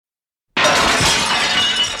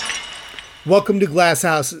Welcome to Glass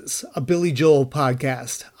Houses, a Billy Joel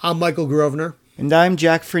podcast. I'm Michael Grosvenor. And I'm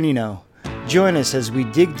Jack Fernino. Join us as we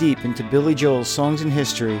dig deep into Billy Joel's songs and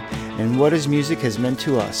history and what his music has meant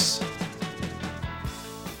to us.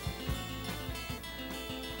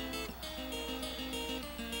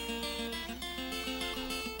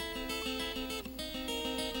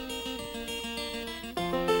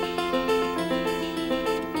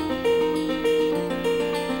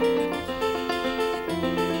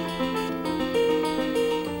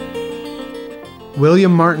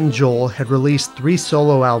 William Martin Joel had released 3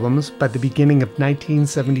 solo albums by the beginning of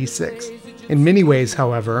 1976. In many ways,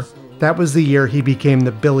 however, that was the year he became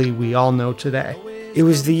the Billy we all know today. It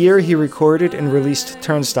was the year he recorded and released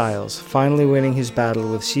Turnstiles, finally winning his battle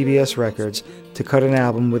with CBS Records to cut an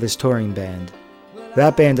album with his touring band.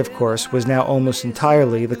 That band, of course, was now almost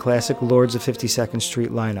entirely the classic Lords of 52nd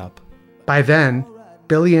Street lineup. By then,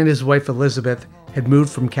 Billy and his wife Elizabeth had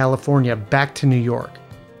moved from California back to New York.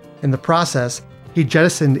 In the process, he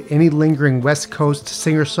jettisoned any lingering West Coast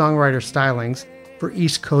singer-songwriter stylings for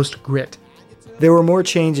East Coast grit. There were more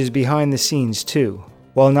changes behind the scenes, too.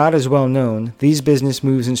 While not as well known, these business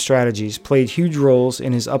moves and strategies played huge roles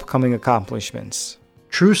in his upcoming accomplishments.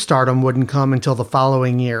 True stardom wouldn't come until the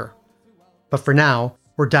following year. But for now,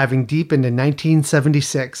 we're diving deep into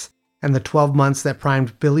 1976 and the 12 months that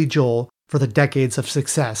primed Billy Joel for the decades of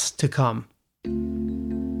success to come.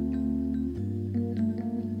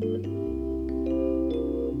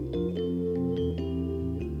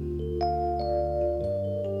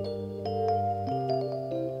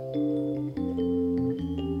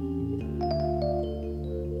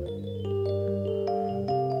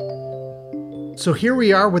 So here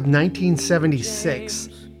we are with 1976,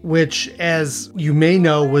 which, as you may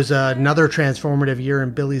know, was another transformative year in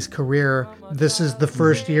Billy's career. This is the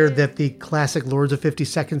first year that the classic Lords of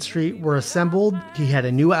 52nd Street were assembled. He had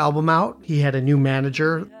a new album out. He had a new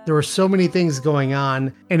manager. There were so many things going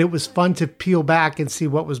on, and it was fun to peel back and see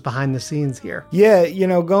what was behind the scenes here. Yeah,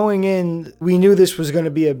 going in, we knew this was going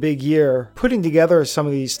to be a big year. Putting together some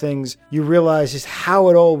of these things, you realize just how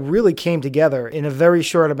it all really came together in a very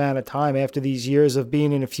short amount of time after these years of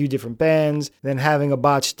being in a few different bands, then having a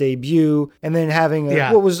botched debut, and then having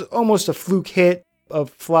what was almost a fluke hit, a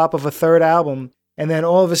flop of a third album. And then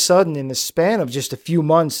all of a sudden, in the span of just a few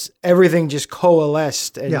months, everything just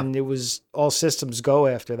coalesced, and it was all systems go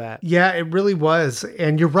after that. Yeah, it really was.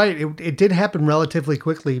 And you're right. It did happen relatively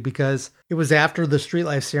quickly because it was after the Street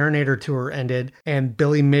Life Serenader tour ended and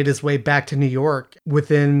Billy made his way back to New York.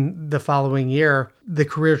 Within the following year, the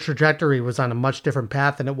career trajectory was on a much different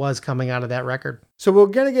path than it was coming out of that record. So we're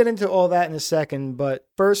going to get into all that in a second, but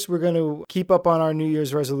first we're going to keep up on our New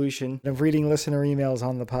Year's resolution of reading listener emails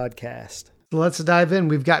on the podcast. So let's dive in.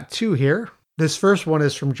 We've got 2 here. This first one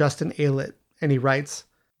is from Justin Aylett, and he writes,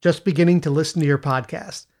 "Just beginning to listen to your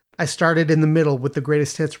podcast. I started in the middle with the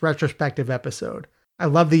Greatest Hits retrospective episode. I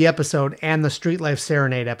love the episode and the Street Life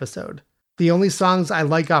Serenade episode. The only songs I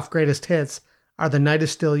like off Greatest Hits are The Night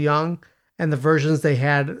is Still Young and the versions they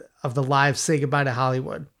had of the live Say Goodbye to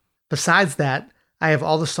Hollywood. Besides that, I have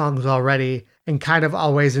all the songs already and kind of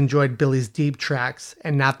always enjoyed Billy's deep tracks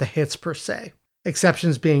and not the hits per se.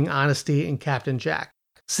 Exceptions being Honesty and Captain Jack.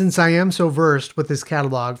 Since I am so versed with his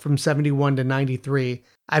catalog from 71 to 93,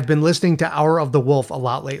 I've been listening to Hour of the Wolf a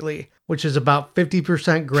lot lately, which is about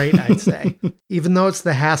 50% great, I'd say. Even though it's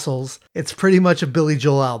the Hassles, it's pretty much a Billy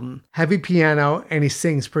Joel album. Heavy piano, and he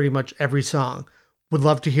sings pretty much every song. Would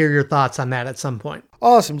love to hear your thoughts on that at some point."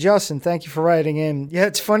 Awesome, Justin. Thank you for writing in. Yeah,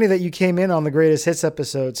 it's funny that you came in on the Greatest Hits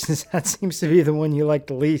episode, since that seems to be the one you like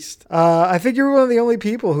the least. I think you're one of the only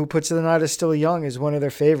people who puts The Night is Still Young as one of their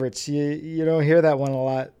favorites. You don't hear that one a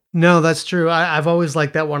lot. No, that's true. I've always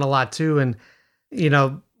liked that one a lot too. And,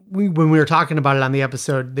 when we were talking about it on the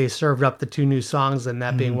episode, they served up the 2 new songs, and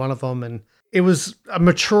that being one of them. And it was a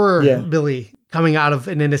mature Billy coming out of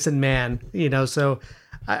An Innocent Man, so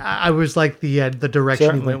I was like the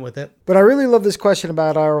direction he went with it. But I really love this question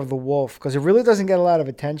about Hour of the Wolf because it really doesn't get a lot of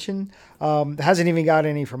attention. It hasn't even got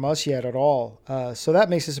any from us yet at all. So that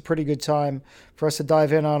makes this a pretty good time for us to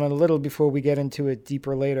dive in on it a little before we get into it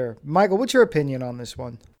deeper later. Michael, what's your opinion on this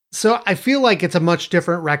one? So I feel like it's a much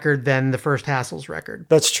different record than the first Hassles record.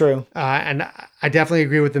 That's true. And I definitely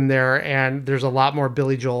agree with him there. And there's a lot more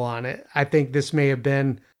Billy Joel on it. I think this may have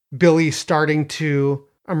been Billy starting to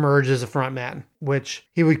emerge as a frontman, which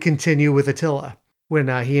he would continue with Attila when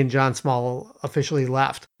he and John Small officially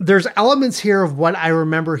left. There's elements here of what I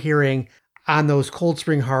remember hearing on those Cold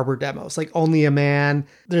Spring Harbor demos, like Only a Man.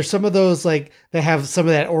 There's some of those, like, they have some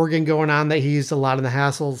of that organ going on that he used a lot in the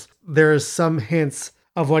Hassles. There's some hints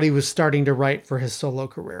of what he was starting to write for his solo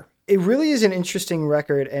career. It really is an interesting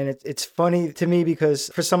record, and it's funny to me because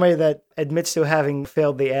for somebody that admits to having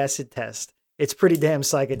failed the acid test, it's pretty damn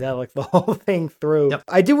psychedelic the whole thing through. Yep.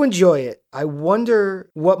 I do enjoy it. I wonder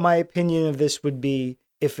what my opinion of this would be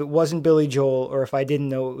if it wasn't Billy Joel or if I didn't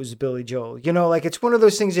know it was Billy Joel. You know, like it's one of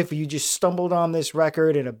those things if you just stumbled on this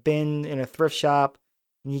record in a bin in a thrift shop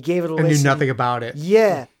and you gave it a listen. And knew nothing about it.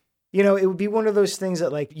 Yeah. You know, it would be one of those things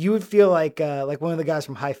that like you would feel like one of the guys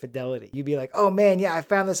from High Fidelity. You'd be like, oh man, yeah, I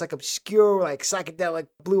found this like obscure, like psychedelic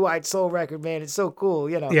blue-eyed soul record, man. It's so cool,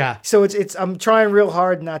 you know? Yeah. So it's I'm trying real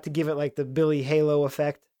hard not to give it like the Billy Halo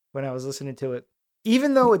effect when I was listening to it.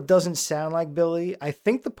 Even though it doesn't sound like Billy, I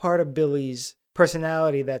think the part of Billy's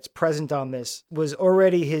personality that's present on this was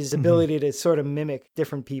already his ability to sort of mimic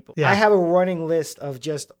different people. Yeah. I have a running list of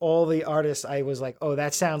just all the artists I was like, oh,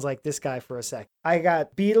 that sounds like this guy for a sec. I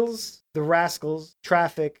got Beatles, The Rascals,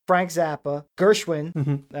 Traffic, Frank Zappa,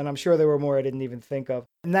 Gershwin, and I'm sure there were more I didn't even think of.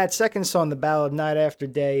 And that second song, the ballad Night After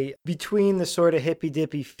Day, between the sort of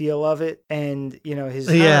hippy-dippy feel of it and, you know, his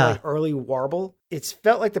kind of like early warble, it's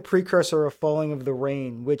felt like the precursor of Falling of the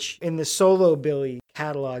Rain, which in the solo Billy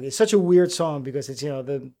catalog is such a weird song because it's, you know,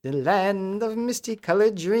 the land of misty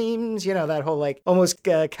colored dreams, you know, that whole like almost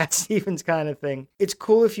Cat Stevens kind of thing. It's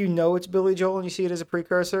cool if you know it's Billy Joel and you see it as a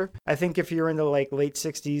precursor. I think if you're into like late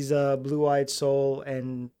 60s blue-eyed soul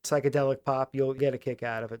and psychedelic pop, you'll get a kick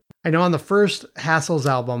out of it. I know on the first Hassles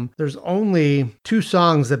album, there's only 2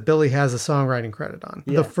 songs that Billy has a songwriting credit on.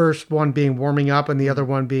 Yeah. The first one being Warming Up and the other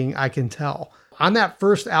one being I Can Tell. On that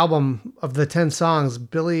first album of the 10 songs,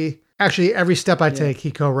 Billy, actually Every Step I Take, he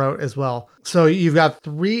co-wrote as well. So you've got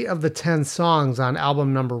 3 of the 10 songs on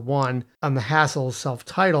album number 1 on the Hassles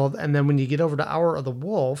self-titled. And then when you get over to Hour of the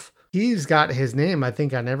Wolf, he's got his name, I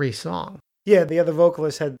think, on every song. Yeah, the other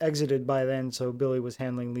vocalist had exited by then, so Billy was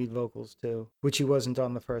handling lead vocals too, which he wasn't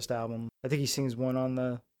on the first album. I think he sings one on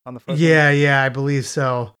the first Yeah, I believe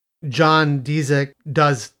so. John Dezek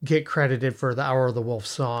does get credited for the Hour of the Wolf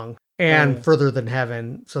song and Further Than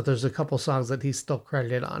Heaven. So there's a couple songs that he's still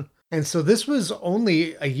credited on. And so this was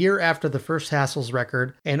only a year after the first Hassles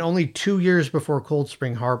record and only 2 years before Cold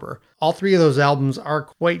Spring Harbor. All 3 of those albums are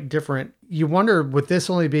quite different. You wonder, with this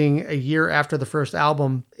only being a year after the first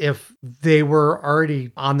album, if they were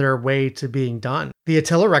already on their way to being done. The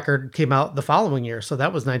Attila record came out the following year, so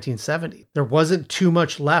that was 1970. There wasn't too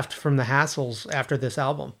much left from the Hassles after this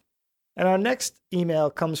album. And our next email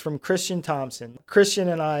comes from Christian Thompson. Christian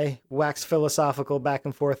and I waxed philosophical back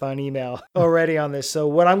and forth on email already on this. So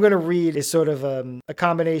what I'm going to read is sort of a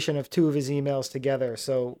combination of 2 of his emails together.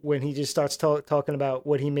 So when he just starts talking about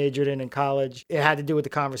what he majored in college, it had to do with the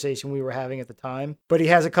conversation we were having at the time. But he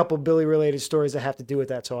has a couple Billy-related stories that have to do with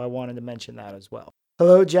that, so I wanted to mention that as well.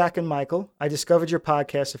 Hello, Jack and Michael. I discovered your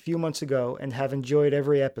podcast a few months ago and have enjoyed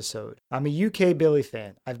every episode. I'm a UK Billy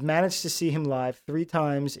fan. I've managed to see him live 3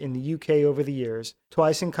 times in the UK over the years,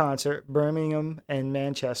 twice in concert, Birmingham and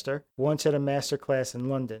Manchester, once at a masterclass in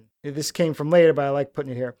London. This came from later, but I like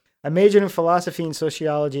putting it here. I majored in philosophy and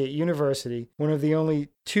sociology at university. One of the only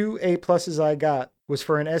 2 A+ I got was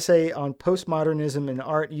for an essay on postmodernism in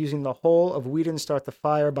art using the whole of We Didn't Start the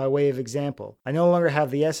Fire by way of example. I no longer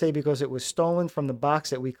have the essay because it was stolen from the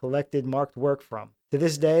box that we collected marked work from. To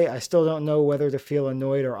this day, I still don't know whether to feel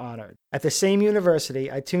annoyed or honored. At the same university,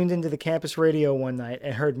 I tuned into the campus radio one night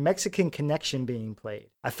and heard Mexican Connection being played.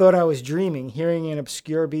 I thought I was dreaming, hearing an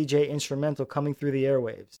obscure BJ instrumental coming through the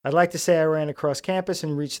airwaves. I'd like to say I ran across campus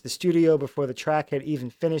and reached the studio before the track had even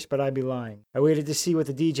finished, but I'd be lying. I waited to see what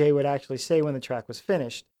the DJ would actually say when the track was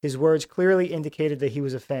finished. His words clearly indicated that he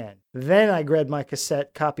was a fan. Then I grabbed my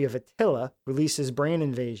cassette copy of Attila, released his Brain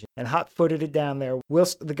Invasion, and hot-footed it down there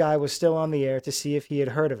whilst the guy was still on the air to see if he had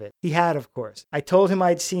heard of it. He had, of course. I told him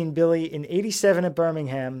I'd seen Billy in '87 at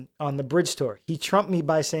Birmingham on the Bridge Tour. He trumped me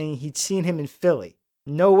by saying he'd seen him in Philly.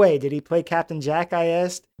 No way. Did he play Captain Jack, I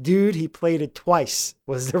asked. Dude, he played it twice,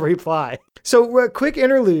 was the reply. So, a quick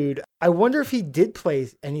interlude. I wonder if he did play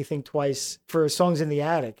anything twice for Songs in the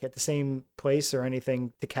Attic at the same place or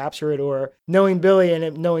anything to capture it, or knowing Billy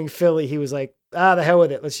and knowing Philly, he was like, the hell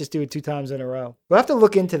with it. Let's just do it 2 times in a row. We'll have to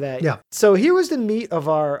look into that. Yeah. So here was the meat of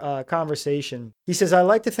our conversation. He says, I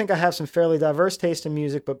like to think I have some fairly diverse taste in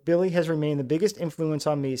music, but Billy has remained the biggest influence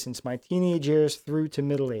on me since my teenage years through to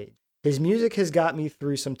middle age. His music has got me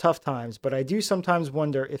through some tough times, but I do sometimes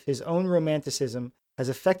wonder if his own romanticism has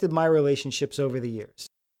affected my relationships over the years.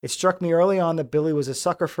 It struck me early on that Billy was a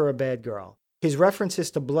sucker for a bad girl. His references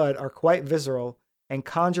to blood are quite visceral and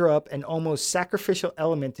conjure up an almost sacrificial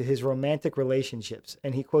element to his romantic relationships.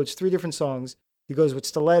 And he quotes 3 different songs. He goes with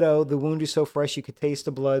Stiletto, the wound is so fresh you could taste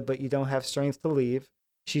the blood, but you don't have strength to leave.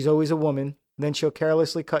 She's always a woman. Then she'll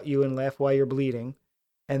carelessly cut you and laugh while you're bleeding.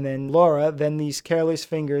 And then Laura, then these careless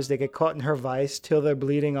fingers, they get caught in her vice till they're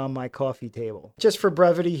bleeding on my coffee table. Just for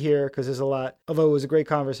brevity here, because there's a lot, although it was a great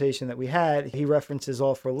conversation that we had, he references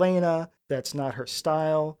All for Lena. That's not her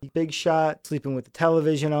style. Big Shot, Sleeping with the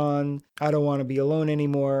Television On, I Don't Want to Be Alone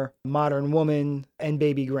Anymore, Modern Woman, and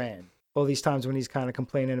Baby Grand. All these times when he's kind of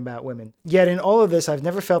complaining about women. Yet in all of this, I've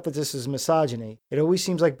never felt that this is misogyny. It always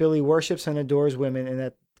seems like Billy worships and adores women, and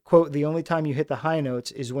that, quote, the only time you hit the high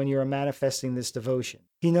notes is when you are manifesting this devotion.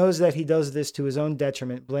 He knows that he does this to his own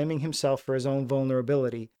detriment, blaming himself for his own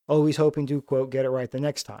vulnerability, always hoping to, quote, get it right the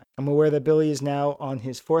next time. I'm aware that Billy is now on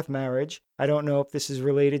his fourth marriage. I don't know if this is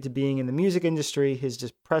related to being in the music industry, his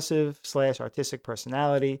depressive/artistic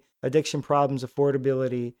personality, addiction problems,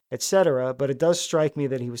 affordability, etc., but it does strike me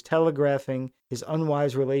that he was telegraphing his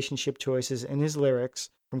unwise relationship choices in his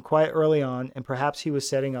lyrics from quite early on, and perhaps he was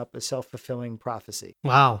setting up a self-fulfilling prophecy.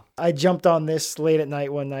 Wow. I jumped on this late at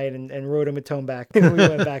night one night and wrote him a tone back, and we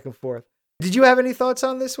went back and forth. Did you have any thoughts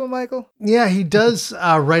on this one, Michael? Yeah, he does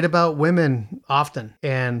write about women often.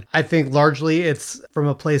 And I think largely it's from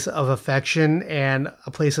a place of affection and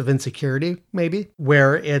a place of insecurity, maybe,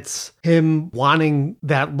 where it's him wanting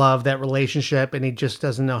that love, that relationship, and he just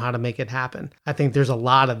doesn't know how to make it happen. I think there's a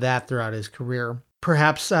lot of that throughout his career.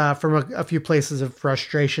 Perhaps from a few places of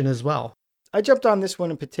frustration as well. I jumped on this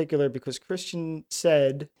one in particular because Christian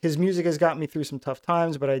said his music has gotten me through some tough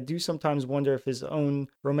times, but I do sometimes wonder if his own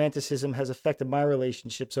romanticism has affected my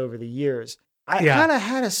relationships over the years. I kind of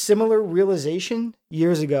had a similar realization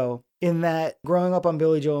years ago in that growing up on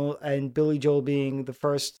Billy Joel and Billy Joel being the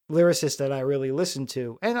first lyricist that I really listened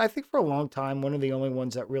to. And I think for a long time, one of the only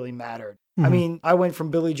ones that really mattered. I mean, I went from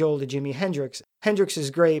Billy Joel to Jimi Hendrix. Hendrix is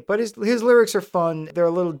great, but his lyrics are fun. They're a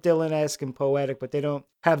little Dylan-esque and poetic, but they don't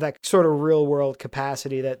have that sort of real world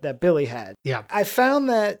capacity that Billy had. Yeah. I found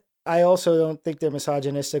that I also don't think they're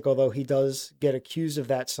misogynistic, although he does get accused of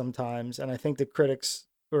that sometimes. And I think the critics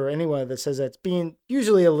or anyone that says that's being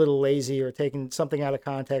usually a little lazy or taking something out of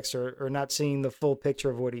context or not seeing the full picture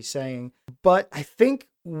of what he's saying. But I think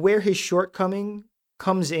where his shortcoming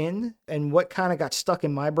comes in and what kind of got stuck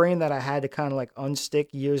in my brain that I had to kind of like unstick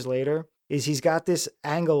years later is he's got this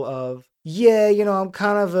angle of, yeah, you know, I'm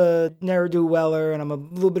kind of a ne'er-do-weller and I'm a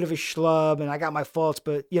little bit of a schlub and I got my faults,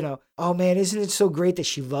 but, you know, oh man, isn't it so great that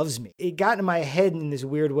she loves me? It got in my head in this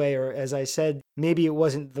weird way, or as I said, maybe it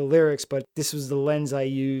wasn't the lyrics, but this was the lens I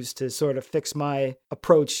used to sort of fix my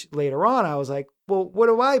approach later on. I was like, well,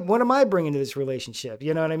 what am I bringing to this relationship?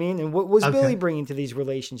 You know what I mean? And what was Billy bringing to these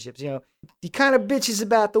relationships? You know, he kind of bitches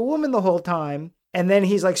about the woman the whole time. And then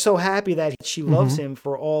he's like so happy that she loves him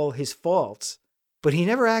for all his faults. But he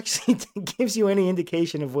never actually gives you any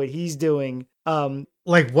indication of what he's doing.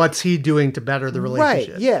 Like, what's he doing to better the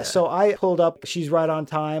relationship? Right, yeah. So I pulled up, she's right on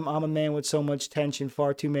time. I'm a man with so much tension,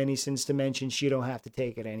 far too many sins to mention. She don't have to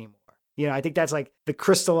take it anymore. You know, I think that's like the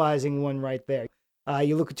crystallizing one right there.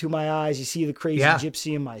 You look into my eyes, you see the crazy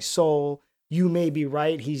gypsy in my soul. You may be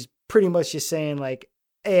right. He's pretty much just saying like,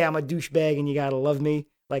 hey, I'm a douchebag and you got to love me.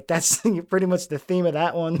 Like, that's pretty much the theme of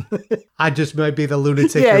that one. I just might be the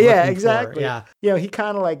lunatic. Yeah, exactly. For. Yeah. You know, he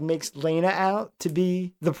kind of like makes Lena out to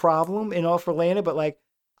be the problem in All for Lena, but like,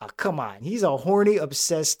 oh, come on. He's a horny,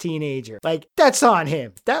 obsessed teenager. Like, that's on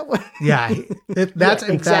him. That one. Yeah. That's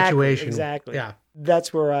infatuation. Exactly. Yeah.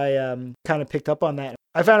 That's where I kind of picked up on that.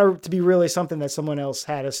 I found it to be really something that someone else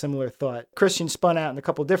had a similar thought. Christian spun out in a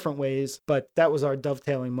couple different ways, but that was our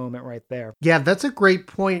dovetailing moment right there. Yeah, that's a great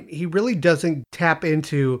point. He really doesn't tap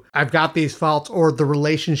into, I've got these faults or the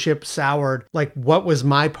relationship soured. Like, what was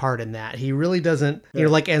my part in that? He really doesn't, you know,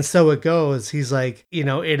 like, and so it goes. He's like, you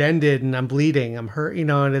know, it ended and I'm bleeding. I'm hurt, you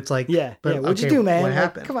know, and it's like, but what'd you do, man? What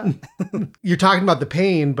happened? Come on. You're talking about the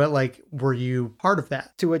pain, but like, were you part of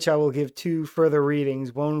that? To which I will give two further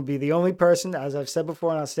readings. One would be the only person, as I've said before,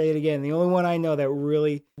 and I'll say it again, the only one I know that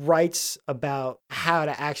really writes about how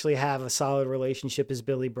to actually have a solid relationship is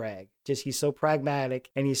Billy Bragg. Just, he's so pragmatic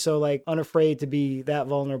and he's so like unafraid to be that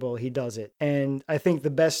vulnerable. He does it. And I think the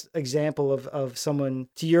best example of someone,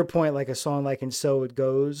 to your point, like a song like And So It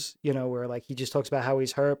Goes, you know, where like he just talks about how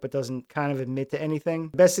he's hurt, but doesn't kind of admit to anything.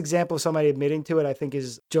 Best example of somebody admitting to it, I think,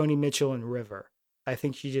 is Joni Mitchell in River. I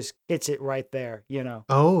think she just hits it right there, you know?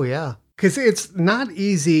 Oh, yeah. Because it's not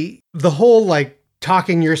easy. The whole like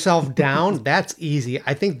talking yourself down, that's easy.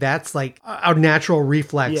 I think that's like a natural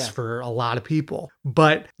reflex for a lot of people.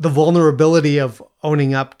 But the vulnerability of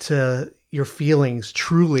owning up to your feelings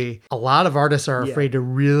truly, a lot of artists are afraid to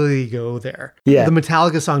really go there. Yeah. The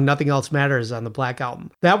Metallica song Nothing Else Matters on the Black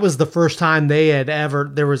Album. That was the first time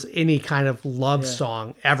there was any kind of love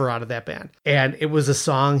song ever out of that band. And it was a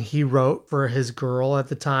song he wrote for his girl at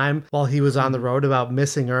the time while he was on the road about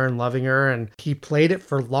missing her and loving her. And he played it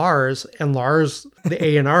for Lars, and Lars, the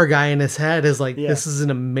A&R guy in his head, is like, this is an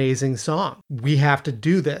amazing song. We have to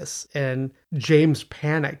do this. And James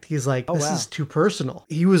panicked. He's like, this is too personal.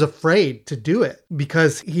 He was afraid to do it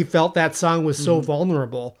because he felt that song was so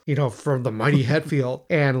vulnerable, from the mighty Hetfield.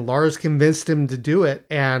 And Lars convinced him to do it,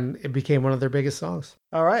 and it became one of their biggest songs.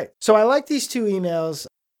 All right. So I like these two emails.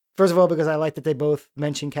 First of all, because I like that they both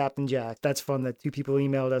mentioned Captain Jack. That's fun that two people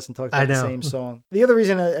emailed us and talked about the same song. The other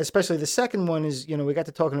reason, especially the second one, is, we got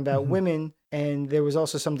to talking about women, and there was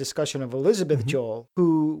also some discussion of Elizabeth Joel,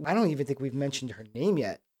 who I don't even think we've mentioned her name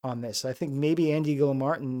yet on this. I think maybe Andy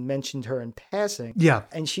Gilmartin mentioned her in passing. Yeah.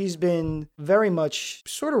 And she's been very much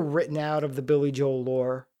sort of written out of the Billy Joel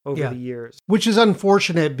lore over the years. Which is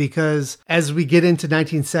unfortunate because as we get into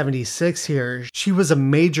 1976 here, she was a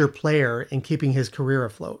major player in keeping his career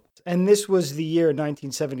afloat. And this was the year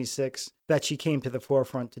 1976 that she came to the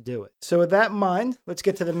forefront to do it. So with that in mind, let's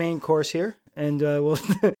get to the main course here, and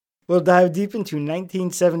we'll dive deep into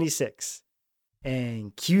 1976.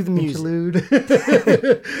 And cue the music.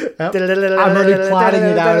 I'm already plotting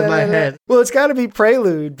it out of my head. Well, it's got to be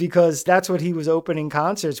Prelude because that's what he was opening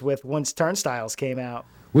concerts with once Turnstiles came out.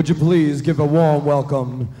 Would you please give a warm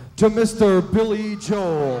welcome to Mr. Billy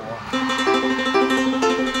Joel.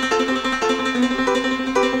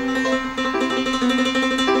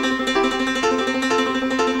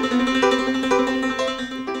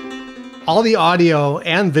 All the audio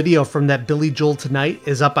and video from that Billy Joel Tonight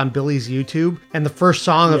is up on Billy's YouTube. And the first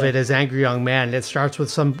song of it is Angry Young Man. It starts with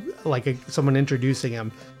someone introducing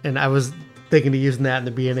him. And I was thinking of using that in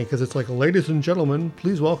the beginning because it's like, ladies and gentlemen,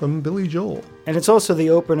 please welcome Billy Joel. And it's also the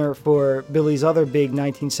opener for Billy's other big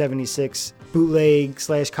 1976 bootleg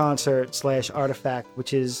 / concert / artifact,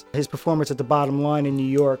 which is his performance at the Bottom Line in New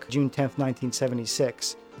York, June 10th,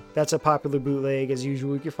 1976. That's a popular bootleg. As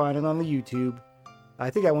usual, you can find it on the YouTube. I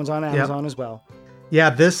think that one's on Amazon as well. Yeah,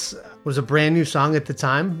 this was a brand new song at the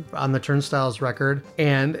time on the Turnstiles record,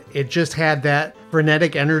 and it just had that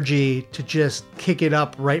frenetic energy to just kick it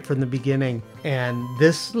up right from the beginning. And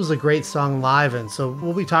this was a great song live, and so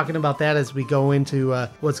we'll be talking about that as we go into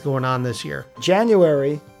what's going on this year.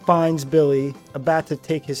 January finds Billy about to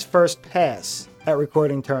take his first pass at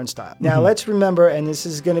recording Turnstile. Now, let's remember, and this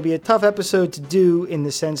is going to be a tough episode to do in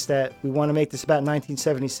the sense that we want to make this about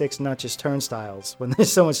 1976, not just Turnstiles, when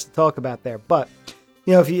there's so much to talk about there. But,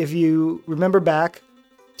 if you remember back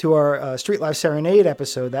to our Street Life Serenade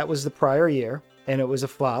episode, that was the prior year, and it was a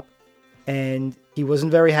flop. And he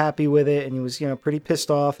wasn't very happy with it, and he was, pretty pissed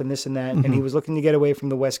off and this and that. And he was looking to get away from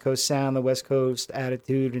the West Coast sound, the West Coast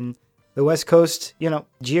attitude, and the West Coast,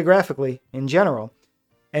 geographically in general.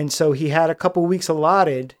 And so he had a couple weeks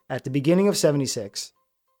allotted at the beginning of 76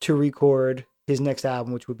 to record his next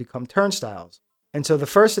album, which would become Turnstiles. And so the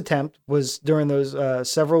first attempt was during those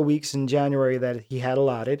several weeks in January that he had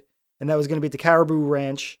allotted. And that was going to be at the Caribou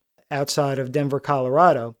Ranch outside of Denver,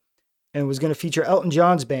 Colorado. And it was going to feature Elton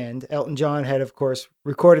John's band. Elton John had, of course,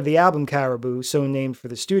 recorded the album Caribou, so named for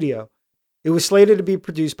the studio. It was slated to be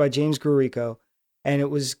produced by James Grurico, and it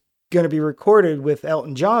was going to be recorded with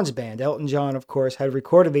Elton John's band. Elton John, of course, had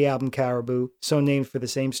recorded the album Caribou, so named for the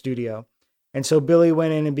same studio. And so Billy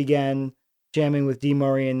went in and began jamming with Dee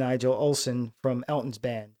Murray and Nigel Olsson from Elton's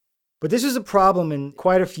band. But this was a problem in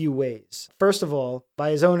quite a few ways. First of all, by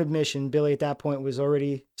his own admission, Billy at that point was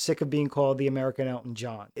already sick of being called the American Elton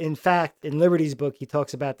John. In fact, in Liberty's book, he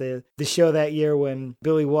talks about the show that year when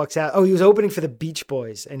Billy walks out. Oh, he was opening for the Beach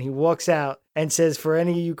Boys, and he walks out and says, for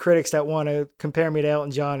any of you critics that want to compare me to Elton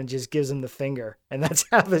John, and just gives him the finger. And that's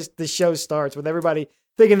how the show starts, with everybody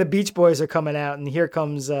thinking the Beach Boys are coming out, and here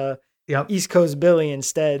comes East Coast Billy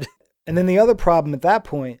instead. And then the other problem at that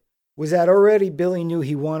point was that already Billy knew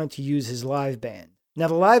he wanted to use his live band. Now,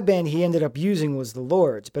 the live band he ended up using was the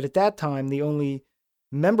Lords, but at that time, the only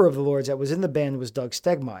member of the Lords that was in the band was Doug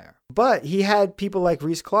Stegmeyer. But he had people like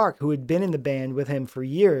Reese Clark, who had been in the band with him for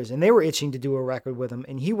years, and they were itching to do a record with him,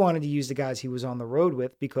 and he wanted to use the guys he was on the road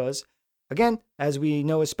with because, again, as we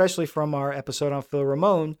know, especially from our episode on Phil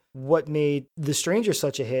Ramone, what made The Stranger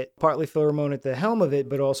such a hit, partly Phil Ramone at the helm of it,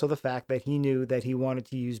 but also the fact that he knew that he wanted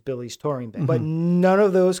to use Billy's touring band. But none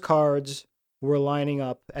of those cards were lining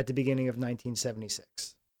up at the beginning of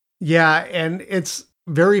 1976. Yeah, and it's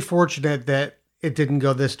very fortunate that it didn't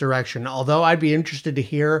go this direction. Although I'd be interested to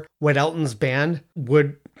hear what Elton's band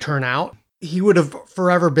would turn out. he would have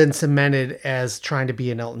forever been cemented as trying to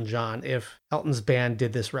be an Elton John if Elton's band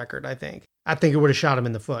did this record, I think. I think it would have shot him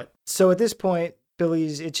in the foot. So at this point,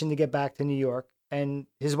 Billy's itching to get back to New York. And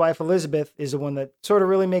his wife, Elizabeth, is the one that sort of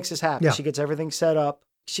really makes this happen. Yeah. She gets everything set up.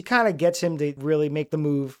 She kind of gets him to really make the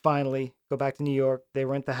move, finally, go back to New York. They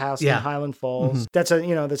rent the house in Highland Falls. That's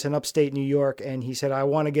an upstate New York. And he said, I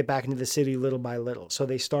want to get back into the city little by little. So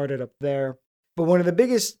they started up there. But one of the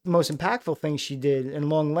biggest, most impactful things she did and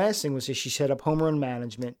long lasting was that she set up Home Run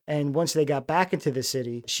Management. And once they got back into the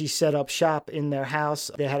city, she set up shop in their house.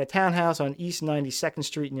 They had a townhouse on East 92nd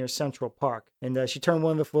Street near Central Park. And she turned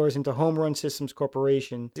one of the floors into Home Run Systems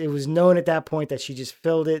Corporation. It was known at that point that she just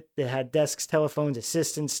filled it. They had desks, telephones,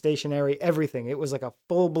 assistants, stationery, everything. It was like a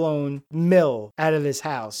full-blown mill out of this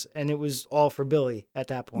house. And it was all for Billy at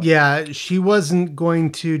that point. Yeah, she wasn't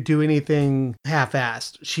going to do anything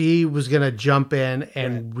half-assed. She was going to jump in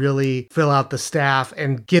and really fill out the staff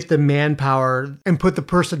and get the manpower and put the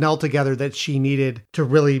personnel together that she needed to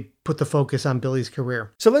really put the focus on Billy's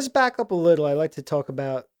career. So let's back up a little. I like to talk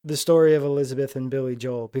about the story of Elizabeth and Billy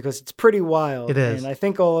Joel because it's pretty wild. It is. And I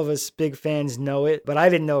think all of us big fans know it, but I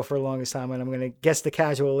didn't know for the longest time, and I'm going to guess the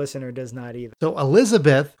casual listener does not either. So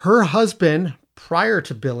Elizabeth, her husband prior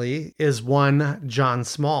to Billy is one John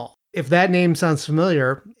Small. If that name sounds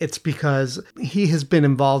familiar, it's because he has been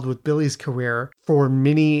involved with Billy's career for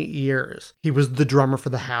many years. He was the drummer for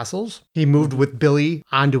the Hassles. He moved with Billy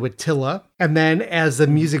onto Attila. And then as the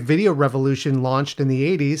music video revolution launched in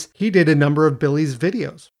the 80s, he did a number of Billy's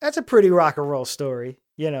videos. That's a pretty rock and roll story.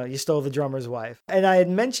 You know, you stole the drummer's wife. And I had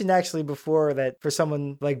mentioned actually before that for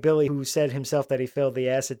someone like Billy who said himself that he failed the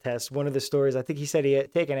acid test, one of the stories, I think he said he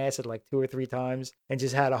had taken acid like 2 or 3 times and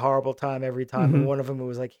just had a horrible time every time. And one of them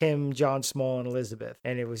was like him, John Small, and Elizabeth.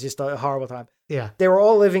 And it was just a horrible time. Yeah. They were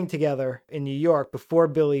all living together in New York before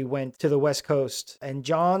Billy went to the West Coast. And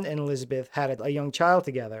John and Elizabeth had a young child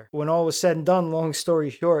together. When all was said and done, long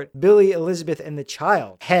story short, Billy, Elizabeth, and the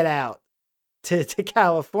child head out to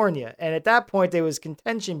California. And at that point, there was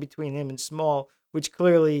contention between him and Small, which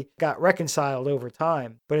clearly got reconciled over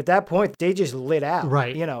time. But at that point, they just lit out.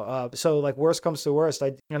 Right. You know, so like worst comes to worst,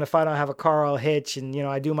 and if I don't have a car, I'll hitch. And, you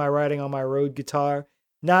know, I do my writing on my road guitar.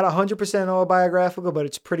 Not 100% autobiographical, but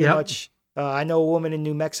it's pretty much... I know a woman in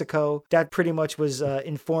New Mexico that pretty much was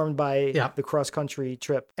informed by the cross-country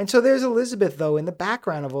trip. And so there's Elizabeth, though, in the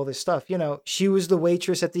background of all this stuff. You know, she was the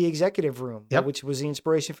waitress at the executive room, which was the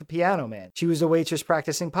inspiration for Piano Man. She was the waitress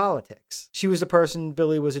practicing politics. She was the person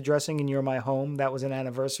Billy was addressing in You're My Home. That was an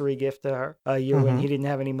anniversary gift to her. A year when he didn't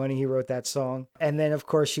have any money, he wrote that song. And then, of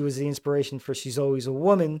course, she was the inspiration for She's Always a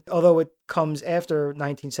Woman. Although it comes after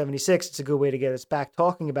 1976, it's a good way to get us back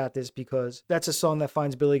talking about this because that's a song that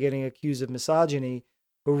finds Billy getting accused of misogyny,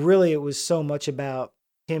 but really it was so much about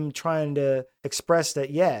him trying to express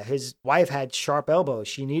that, his wife had sharp elbows.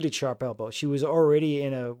 She needed sharp elbows. She was already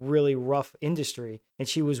in a really rough industry, and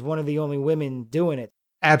she was one of the only women doing it.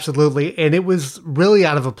 Absolutely. And it was really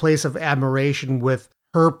out of a place of admiration with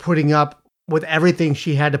her putting up with everything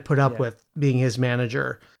she had to put up with being his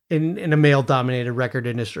manager in a male-dominated record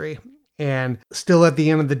industry. And still at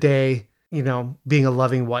the end of the day, you know, being a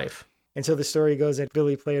loving wife. And so the story goes that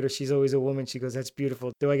Billy played her She's Always a Woman. She goes, that's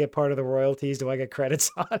beautiful. Do I get part of the royalties? Do I get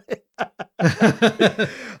credits on it? But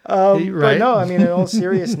no, I mean, in all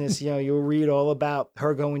seriousness, you know, you'll read all about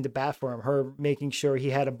her going to bat for him, her making sure he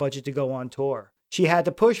had a budget to go on tour. She had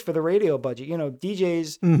to push for the radio budget. You know,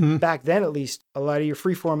 DJs back then, at least, a lot of your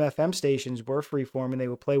freeform FM stations were freeform and they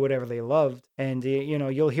would play whatever they loved. And, you know,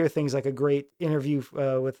 you'll hear things like a great interview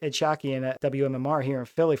with Ed Shockey at WMMR here in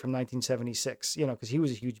Philly from 1976, you know, because he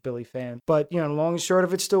was a huge Billy fan. But, you know, long and short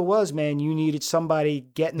of it still was, man, you needed somebody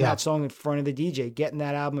getting that song in front of the DJ, getting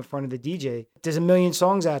that album in front of the DJ. There's a million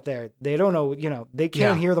songs out there. They don't know, you know, they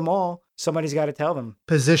can't hear them all. Somebody's got to tell them.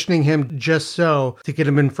 Positioning him just so to get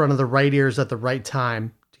him in front of the right ears at the right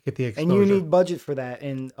time to get the exposure. And you need budget for that.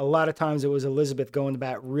 And a lot of times it was Elizabeth going to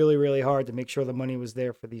bat really, really hard to make sure the money was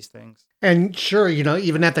there for these things. And sure, you know,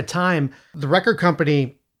 even at the time, the record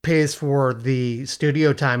company pays for the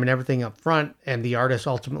studio time and everything up front, and the artist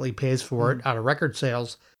ultimately pays for it out of record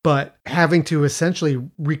sales. But having to essentially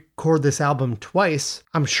record this album twice,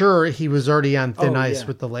 I'm sure he was already on thin ice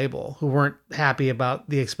with the label, who weren't happy about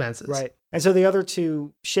the expenses. Right. And so the other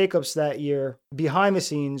two shakeups that year behind the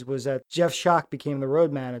scenes was that Jeff Schock became the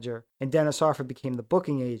road manager and Dennis Arfa became the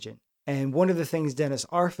booking agent. And one of the things Dennis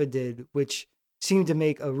Arfa did, which seemed to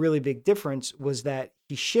make a really big difference, was that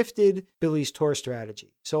he shifted Billy's tour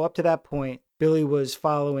strategy. So up to that point, Billy was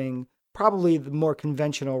following probably the more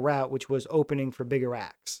conventional route, which was opening for bigger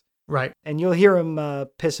acts. Right. And you'll hear him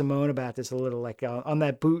piss and moan about this a little, like on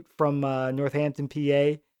that boot from Northampton,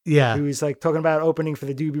 PA. Yeah. He was like talking about opening for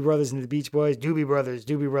the Doobie Brothers and the Beach Boys. Doobie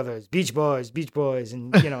Brothers, Beach Boys,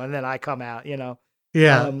 and and then I come out,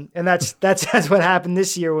 Yeah. And that's what happened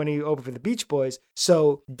this year when he opened for the Beach Boys.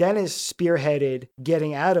 So Dennis spearheaded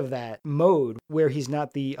getting out of that mode where he's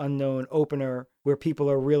not the unknown opener, where people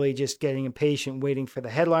are really just getting impatient, waiting for the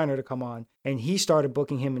headliner to come on. And he started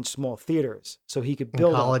booking him in small theaters so he could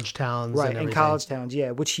build in college towns. Right, and in college towns,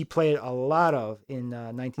 yeah, which he played a lot of in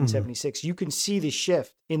 1976. You can see the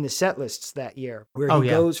shift in the set lists that year, where he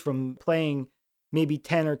goes from playing maybe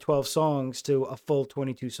 10 or 12 songs to a full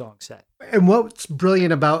 22 song set. And what's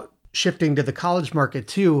brilliant about shifting to the college market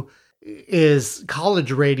too is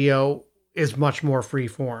college radio is much more free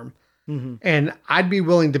form. Mm-hmm. And I'd be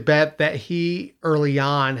willing to bet that he early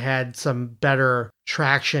on had some better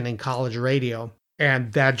traction in college radio,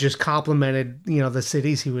 and that just complemented, the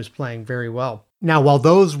cities he was playing very well. Now, while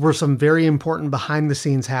those were some very important behind the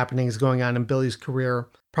scenes happenings going on in Billy's career,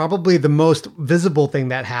 probably the most visible thing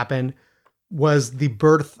that happened was the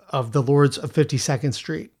birth of the Lords of 52nd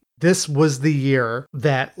Street. This was the year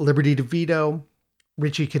that Liberty DeVito,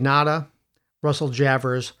 Richie Cannata, Russell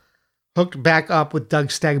Javers hooked back up with Doug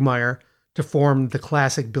Stegmeyer to form the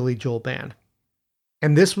classic Billy Joel Band.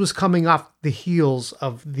 And this was coming off the heels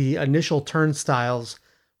of the initial Turnstiles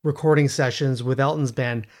recording sessions with Elton's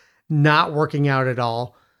band not working out at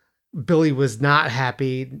all. Billy was not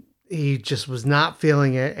happy. He just was not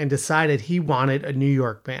feeling it and decided he wanted a New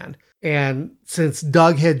York band. And since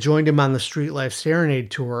Doug had joined him on the Street Life Serenade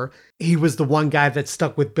tour, he was the one guy that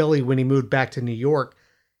stuck with Billy when he moved back to New York.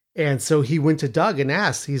 And so he went to Doug and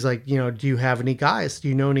asked, he's like, do you have any guys? Do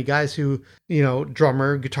you know any guys who,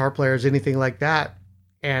 drummer, guitar players, anything like that?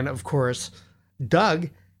 And of course, Doug,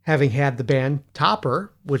 having had the band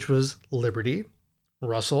Topper, which was Liberty,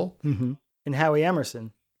 Russell, and Howie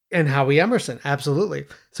Emerson. Absolutely.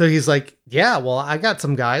 So he's like, yeah, well, I got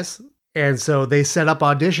some guys. And so they set up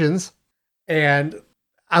auditions, and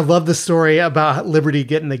I love the story about Liberty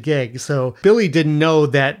getting the gig. So Billy didn't know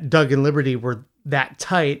that Doug and Liberty were that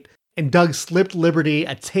tight, and Doug slipped Liberty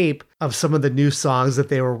a tape of some of the new songs that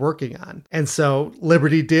they were working on. And so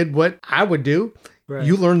Liberty did what I would do. Right.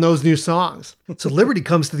 You learn those new songs. So Liberty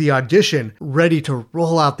comes to the audition ready to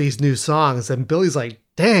roll out these new songs, and Billy's like,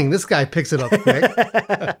 dang, this guy picks it up quick.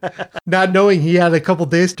 Not knowing he had a couple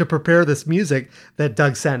days to prepare this music that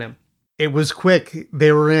Doug sent him. It was quick.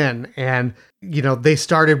 They were in, and, they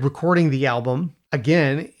started recording the album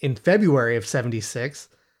again in February of 76.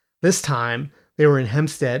 This time they were in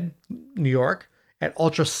Hempstead, New York at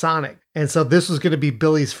Ultrasonic. And so this was going to be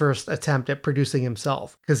Billy's first attempt at producing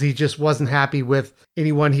himself, because he just wasn't happy with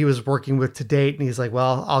anyone he was working with to date. And he's like,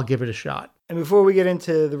 well, I'll give it a shot. And before we get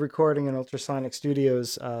into the recording in Ultrasonic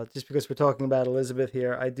Studios, just because we're talking about Elizabeth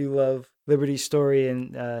here, I do love Liberty's story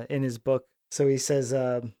in his book. So he says,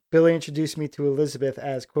 Billy introduced me to Elizabeth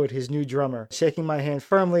as, quote, his new drummer. Shaking my hand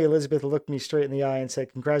firmly, Elizabeth looked me straight in the eye and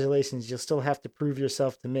said, congratulations, you'll still have to prove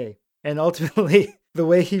yourself to me. And ultimately, the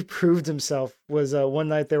way he proved himself was one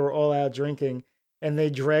night they were all out drinking, and they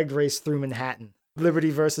drag raced through Manhattan. Liberty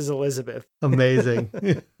versus Elizabeth. Amazing.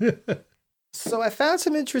 So I found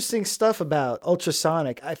some interesting stuff about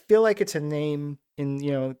Ultrasonic. I feel like it's a name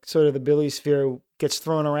in, sort of the Billy sphere, gets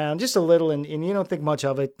thrown around just a little, and you don't think much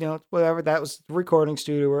of it. Whatever, that was the recording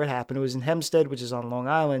studio where it happened. It was in Hempstead, which is on Long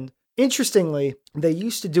Island. Interestingly, they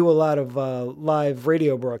used to do a lot of live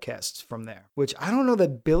radio broadcasts from there, which I don't know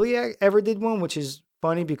that Billy ever did one, which is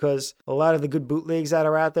funny because a lot of the good bootlegs that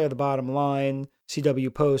are out there, The Bottom Line,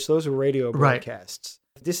 CW Post, those were radio broadcasts. Right.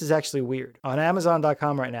 This is actually weird. On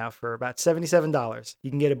Amazon.com right now for about $77,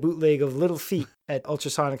 you can get a bootleg of Little Feat at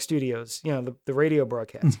Ultrasonic Studios, the radio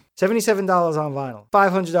broadcast. $77 on vinyl,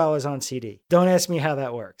 $500 on CD. Don't ask me how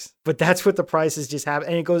that works, but that's what the prices just have.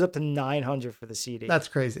 And it goes up to $900 for the CD. That's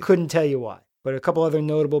crazy. Couldn't tell you why. But a couple other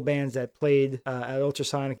notable bands that played at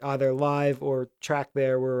Ultrasonic, either live or tracked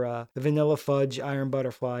there, were the Vanilla Fudge, Iron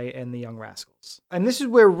Butterfly, and the Young Rascals. And this is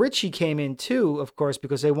where Richie came in too, of course,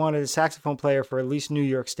 because they wanted a saxophone player for at least New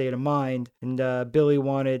York State of Mind. And Billy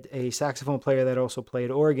wanted a saxophone player that also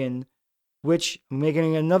played organ, which,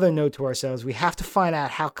 making another note to ourselves, we have to find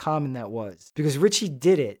out how common that was. Because Richie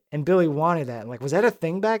did it, and Billy wanted that. Was that a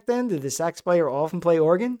thing back then? Did the sax player often play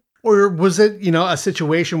organ? Or was it, a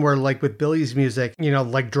situation where, like with Billy's music,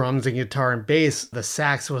 like drums and guitar and bass, the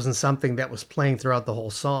sax wasn't something that was playing throughout the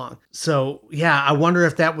whole song. So, yeah, I wonder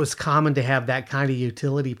if that was common to have that kind of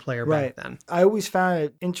utility player back then. I always found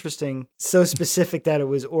it interesting, so specific that it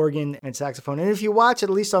was organ and saxophone. And if you watch,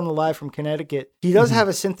 at least on the Live from Connecticut, he does have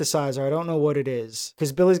a synthesizer. I don't know what it is,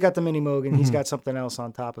 because Billy's got the Mini Moog and he's got something else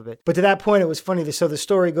on top of it. But to that point, it was funny. So the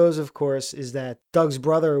story goes, of course, is that Doug's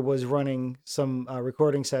brother was running some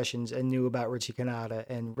recording sessions and knew about Richie Cannata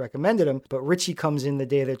and recommended him. But Richie comes in the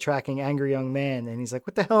day they're tracking Angry Young Man, and he's like,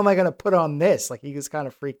 what the hell am I going to put on this? Like, he was kind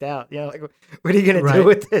of freaked out, like, what are you going to do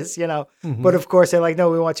with this, But of course, they're like, no,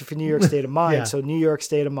 we want you for New York State of Mind. So New York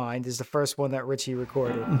State of Mind is the first one that Richie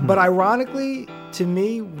recorded. But ironically, to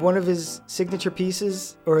me, one of his signature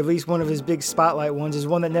pieces, or at least one of his big spotlight ones, is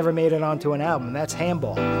one that never made it onto an album. That's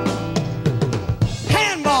Handball.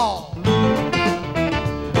 Handball!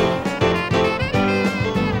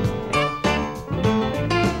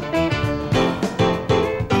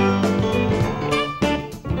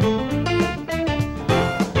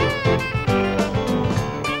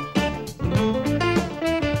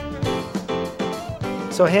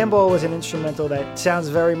 So Handball was an instrumental that sounds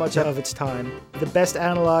very much of its time. The best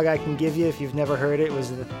analog I can give you, if you've never heard it,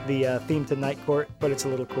 was the theme to Night Court, but it's a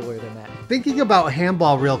little cooler than that. Thinking about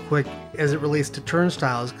Handball real quick as it relates to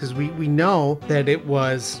Turnstiles, because we know that it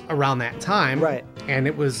was around that time. Right. And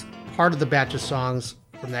it was part of the batch of songs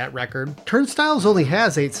from that record. Turnstiles only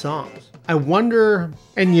has 8 songs. I wonder,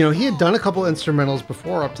 and he had done a couple instrumentals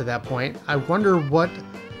before up to that point. I wonder what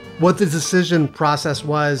the decision process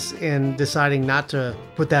was in deciding not to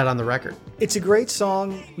put that on the record. It's a great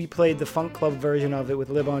song. We played the Funk Club version of it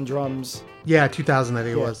with Lib on drums. Yeah, 2000 I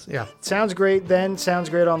think it was. Yeah. Sounds great then. Sounds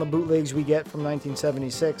great on the bootlegs we get from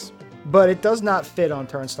 1976. But it does not fit on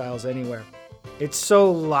Turnstiles anywhere. It's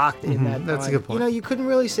so locked in that time. That's a good point. You couldn't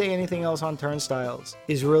really say anything else on Turnstiles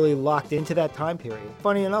is really locked into that time period.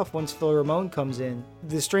 Funny enough, once Phil Ramone comes in,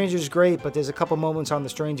 The Stranger's great, but there's a couple moments on The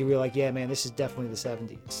Stranger where you're like, yeah, man, this is definitely the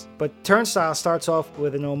 70s. But Turnstile starts off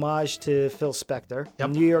with an homage to Phil Spector. Yep.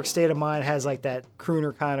 New York State of Mind has like that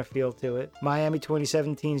crooner kind of feel to it. Miami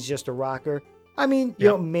 2017 is just a rocker. I mean,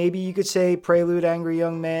 maybe you could say Prelude, Angry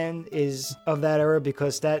Young Man is of that era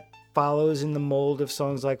because that follows in the mold of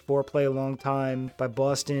songs like Foreplay a Long Time by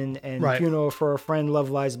Boston and Funeral for a Friend, Love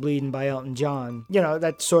Lies Bleeding by Elton John.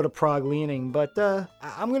 That sort of prog leaning, but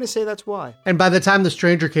I'm going to say that's why. And by the time The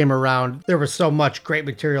Stranger came around, there was so much great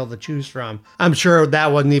material to choose from. I'm sure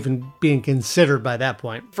that wasn't even being considered by that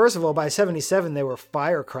point. First of all, by 77, they were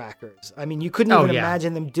firecrackers. I mean, you couldn't even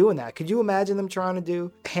imagine them doing that. Could you imagine them trying to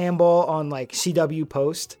do Handball on like CW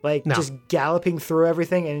Post? Like just galloping through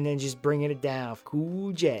everything and then just bringing it down.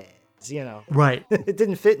 Cool jazz. Right. It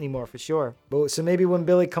didn't fit anymore for sure. But so maybe when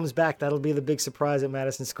Billy comes back, that'll be the big surprise at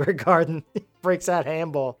Madison Square Garden. He breaks out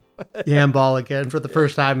Handball. Handball again for the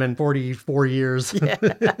first time in 44 years.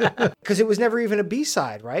 Because it was never even a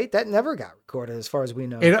B-side, right? That never got recorded as far as we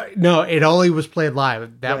know. It only was played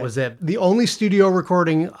live. That was it. The only studio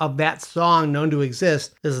recording of that song known to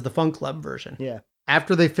exist is the Funk Club version. Yeah.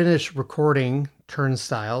 After they finish recording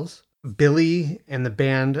Turnstiles, Billy and the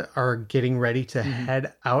band are getting ready to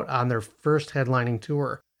head out on their first headlining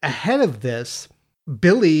tour. Ahead of this,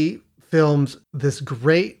 Billy films this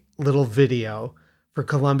great little video for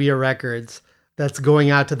Columbia Records that's going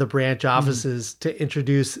out to the branch offices to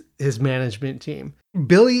introduce his management team.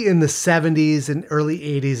 Billy in the 70s and early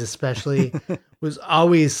 80s especially was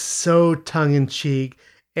always so tongue-in-cheek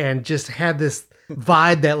and just had this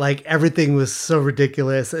vibe that like everything was so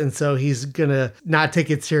ridiculous, and so he's gonna not take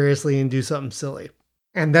it seriously and do something silly.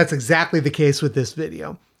 And that's exactly the case with this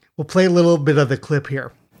video. We'll play a little bit of the clip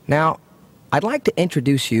here. Now, I'd like to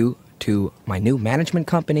introduce you to my new management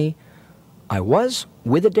company. I was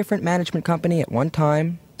with a different management company at one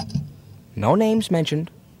time. No names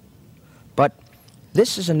mentioned. But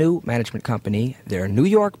this is a new management company. They're New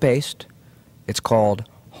York based. It's called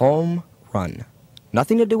Home Run.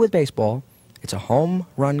 Nothing to do with baseball. It's a home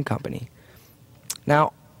run company.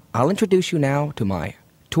 Now, I'll introduce you now to my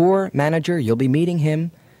tour manager. You'll be meeting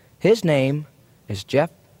him. His name is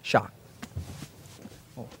Jeff Schock.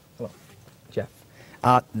 Oh, hello, Jeff.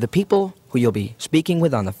 The people who you'll be speaking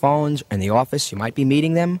with on the phones or in the office, you might be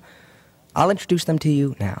meeting them. I'll introduce them to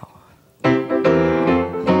you now.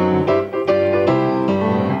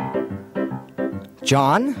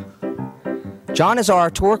 John. John is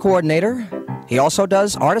our tour coordinator. He also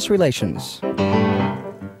does artist relations.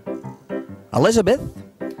 Elizabeth.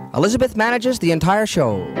 Elizabeth manages the entire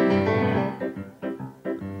show.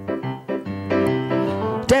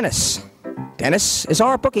 Dennis. Dennis is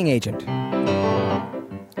our booking agent.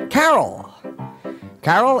 Carol.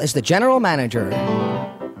 Carol is the general manager.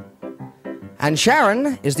 And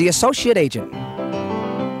Sharon is the associate agent.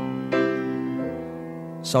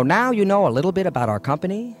 So now you know a little bit about our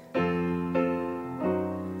company.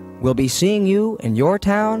 We'll be seeing you in your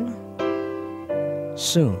town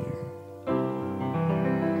soon.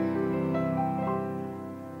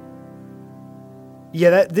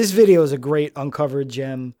 Yeah, this video is a great uncovered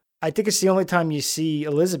gem. I think it's the only time you see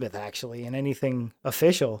Elizabeth, actually, in anything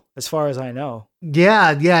official, as far as I know.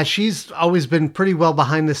 Yeah, she's always been pretty well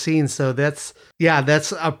behind the scenes, so that's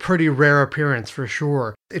a pretty rare appearance for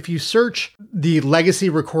sure. If you search the Legacy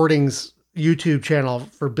Recordings YouTube channel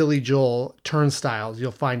for Billy Joel Turnstiles,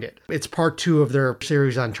 you'll find it. It's part 2 of their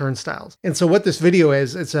series on turnstiles. And so what this video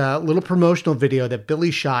is, it's a little promotional video that Billy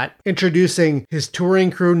shot introducing his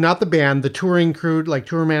touring crew, not the band, the touring crew, like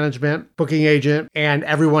tour management, booking agent, and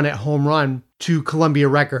everyone at Home Run to Columbia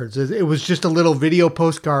Records. It was just a little video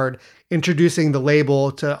postcard introducing the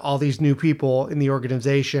label to all these new people in the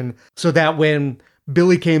organization so that when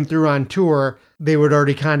Billy came through on tour, they would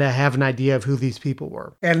already kind of have an idea of who these people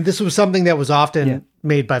were. And this was something that was often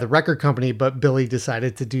made by the record company, but Billy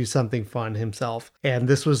decided to do something fun himself. And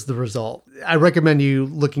this was the result. I recommend you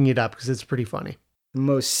looking it up because it's pretty funny. The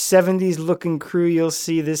most 70s looking crew you'll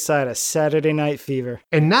see this side of Saturday Night Fever.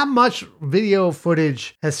 And not much video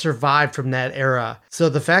footage has survived from that era. So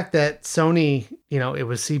the fact that Sony, it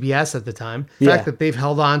was CBS at the time, the fact that they've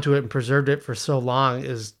held on to it and preserved it for so long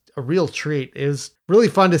is a real treat. It was really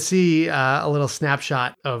fun to see a little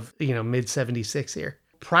snapshot of, mid 76 here.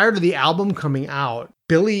 Prior to the album coming out,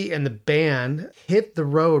 Billy and the band hit the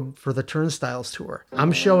road for the Turnstiles tour.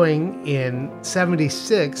 I'm showing in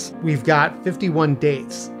 76, we've got 51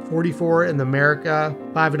 dates, 44 in America,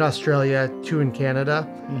 5 in Australia, 2 in Canada.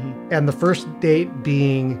 And the first date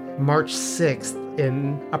being March 6th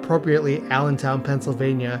in appropriately Allentown,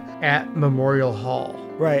 Pennsylvania at Memorial Hall.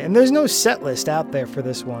 Right, and there's no set list out there for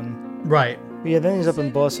this one. Right. Yeah, then he's up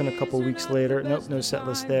in Boston a couple weeks later. Nope, no set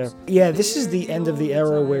list there. Yeah, this is the end of the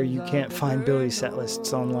era where you can't find Billy's set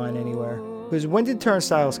lists online anywhere. Because when did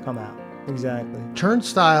Turnstiles come out? Exactly.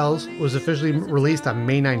 Turnstiles was officially released on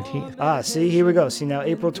May 19th. Ah, see, here we go. See, now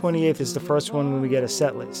April 28th is the first one when we get a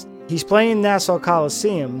set list. He's playing Nassau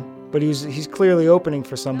Coliseum, but he's clearly opening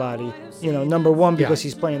for somebody. Number one, because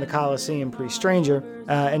he's playing the Coliseum pre-Stranger,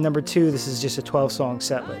 and number two, this is just a 12-song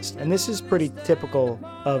set list. And this is pretty typical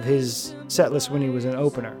of his set list when he was an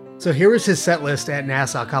opener. So here is his set list at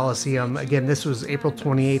Nassau Coliseum. Again, this was April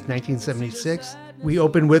 28th, 1976. We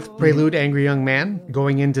opened with Prelude, Angry Young Man,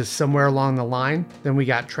 going into Somewhere Along the Line. Then we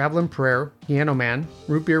got Travelin' Prayer, Piano Man,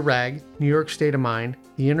 Root Beer Rag, New York State of Mind,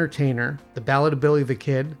 The Entertainer, The Ballad of Billy the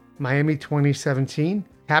Kid, Miami 2017,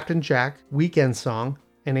 Captain Jack, Weekend Song,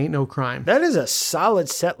 and Ain't No Crime. That is a solid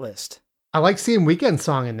set list. I like seeing Weekend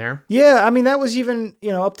Song in there. Yeah, I mean, that was even,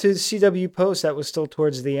 up to the CW Post, that was still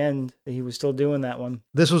towards the end. He was still doing that one.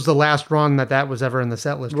 This was the last run that was ever in the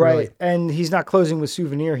set list, right. Really. And he's not closing with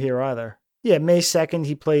Souvenir here either. Yeah, May 2nd,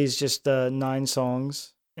 he plays just 9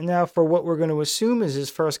 songs. And now for what we're going to assume is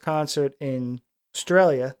his first concert in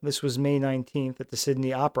Australia. This was May 19th at the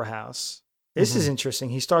Sydney Opera House. This is interesting.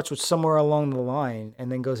 He starts with Somewhere Along the Line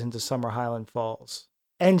and then goes into Summer Highland Falls.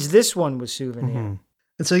 Ends this one with Souvenir.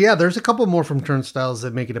 And so, there's a couple more from Turnstiles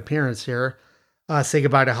that make an appearance here. Say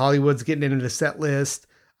Goodbye to Hollywood's getting into the set list.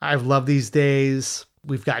 I've Loved These Days.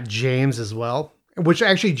 We've got James as well, which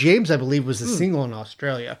actually James, I believe, was a single in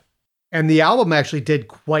Australia. And the album actually did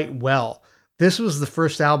quite well. This was the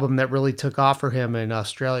first album that really took off for him in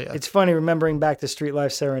Australia. It's funny, remembering back to Street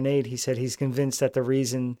Life Serenade, he said he's convinced that the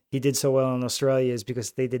reason he did so well in Australia is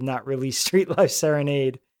because they did not release Street Life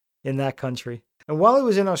Serenade in that country. And while he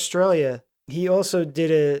was in Australia, he also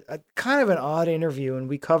did a kind of an odd interview, and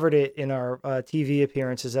we covered it in our TV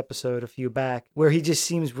appearances episode a few back, where he just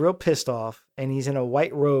seems real pissed off, and he's in a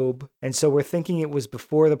white robe, and so we're thinking it was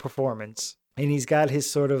before the performance. And he's got his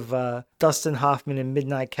sort of Dustin Hoffman and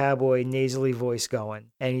Midnight Cowboy nasally voice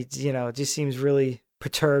going. And he, just seems really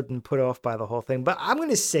perturbed and put off by the whole thing. But I'm going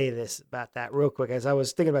to say this about that real quick as I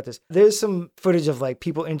was thinking about this. There's some footage of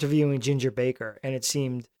people interviewing Ginger Baker, and it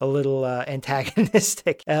seemed a little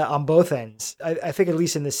antagonistic on both ends. I think at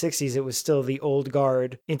least in the 60s, it was still the old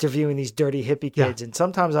guard interviewing these dirty hippie kids. And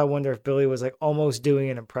sometimes I wonder if Billy was almost doing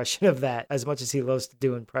an impression of that, as much as he loves to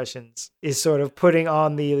do impressions, is sort of putting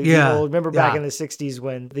on the old, remember back in the 60s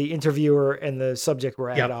when the interviewer and the subject were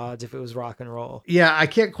at odds if it was rock and roll. Yeah, I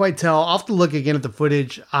can't quite tell. I'll have to look again at the footage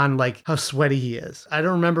footage on like how sweaty he is. I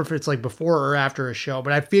don't remember if it's like before or after a show,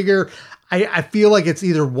 but I figure I feel like it's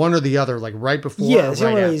either one or the other, like right before or Yeah, it's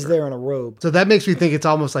right only he's after. there in a robe. So that makes me think it's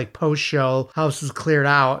almost like post-show, house is cleared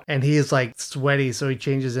out, and he is like sweaty, so he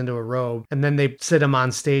changes into a robe, and then they sit him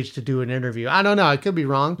on stage to do an interview. I don't know, I could be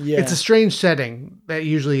wrong. Yeah. It's a strange setting that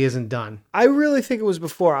usually isn't done. I really think it was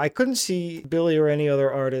before. I couldn't see Billy or any other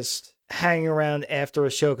artist hanging around after a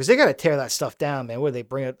show because they got to tear that stuff down, man. Where they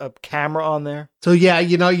bring a camera on there? So yeah,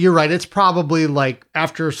 you're right. It's probably like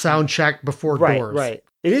after sound check, before doors. Right.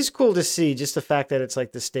 It is cool to see just the fact that it's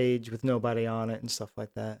like the stage with nobody on it and stuff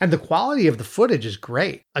like that. And the quality of the footage is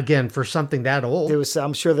great. Again, for something that old.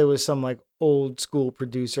 I'm sure there was some like old school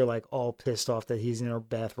producer like all pissed off that he's in a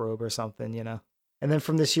bathrobe or something, you know. And then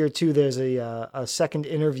from this year too, there's a second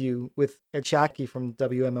interview with Ed Shockey from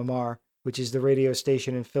WMMR, which is the radio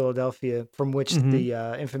station in Philadelphia from which the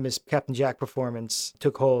infamous Captain Jack performance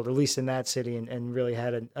took hold, at least in that city, and really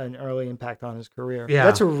had an early impact on his career. Yeah.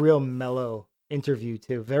 That's a real mellow interview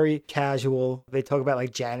too, very casual. They talk about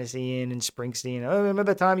like Janis Ian and Springsteen. Oh,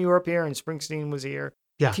 remember the time you were up here and Springsteen was here?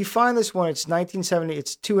 Yeah. If you find this one, it's 1970.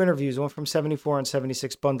 It's two interviews, one from 74 and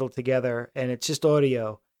 76 bundled together, and it's just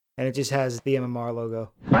audio, and it just has the MMR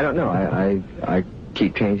logo. I don't know. I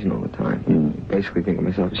keep changing all the time. Basically think of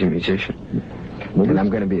myself as a musician. And I'm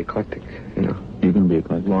going to be eclectic, you know. You're going to be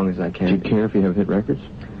eclectic? As long as I can. Do you care if you have hit records?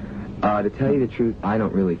 To tell you the truth, I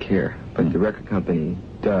don't really care. But the record company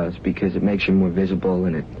does, because it makes you more visible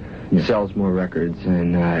and it sells more records,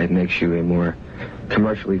 and it makes you a more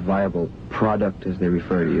commercially viable product, as they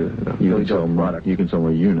refer to you. You can sell more, you can sell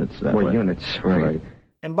more units that way. More units, right.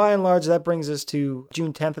 And by and large, that brings us to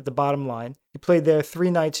June 10th at the bottom line. He played there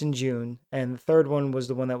 3 nights in June, and the third one was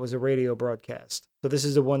the one that was a radio broadcast. So this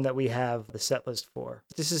is the one that we have the set list for.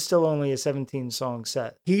 This is still only a 17-song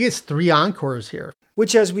set. He gets 3 encores here.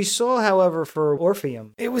 Which, as we saw, however, for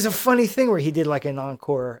Orpheum, it was a funny thing where he did like an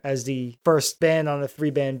encore as the first band on the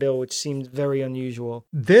 3-band bill, which seemed very unusual.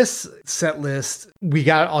 This set list, we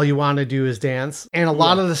got All You Want to Do Is Dance, and a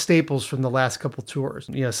lot of the staples from the last couple tours.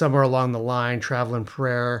 You know, Somewhere Along the Line, Traveling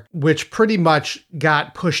Prayer, which pretty much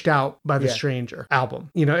got pushed out by the Stranger album.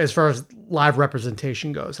 You know, as far as live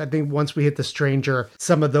representation goes, I think once we hit the Stranger,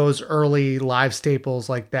 some of those early live staples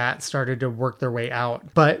like that started to work their way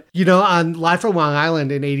out. But, you know, on Live from Long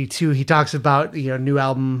Island in 82, he talks about, you know, new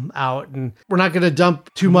album out, and we're not going to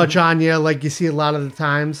dump too much on you like you see a lot of the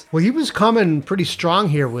times. Well, he was coming pretty strong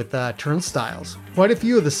here with Turnstiles. Quite a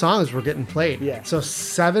few of the songs were getting played. Yeah. So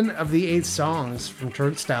 7 of the 8 songs from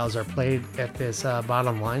Turnstiles are played at this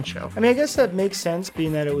bottom line show. I mean, I guess that makes sense,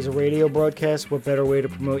 being that it was a radio broadcast. What better way to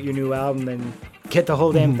promote your new album than get the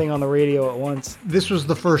whole damn thing on the radio at once? This was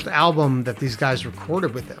the first album that these guys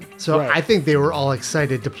recorded with him. So I think they were all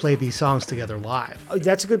excited to play these songs together live. Oh,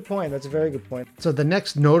 that's a good point. That's a very good point. So the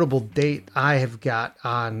next notable date I have got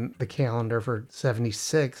on the calendar for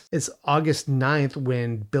 76 is August 9th,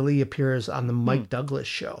 when Billy appears on the Mike Douglas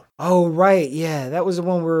show. Oh, right. Yeah, that was the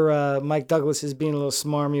one where Mike Douglas is being a little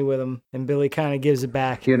smarmy with him, and Billy kind of gives it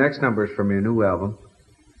back. Your next number is from your new album,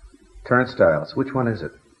 Turnstiles. Which one is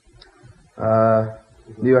it?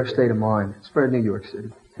 New York State of Mind. It's for New York City.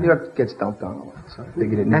 New York gets dumped on a lot, so I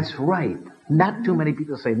figured it. That's right. Not too many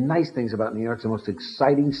people say nice things about New York. It's the most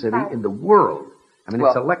exciting city in the world. I mean,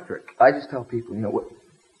 it's electric. I just tell people, you know,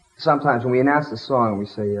 sometimes when we announce the song, we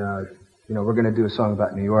say, you know, we're going to do a song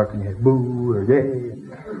about New York, and you hear boo or yay.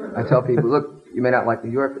 I tell people, look, you may not like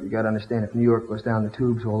New York, but you got to understand, if New York goes down the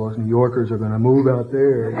tubes, all those New Yorkers are going to move out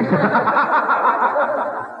there.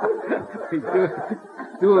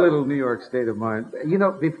 Do a little New York State of Mind. You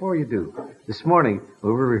know, before you do, this morning,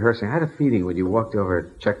 we were rehearsing. I had a feeling when you walked over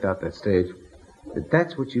and checked out that stage, that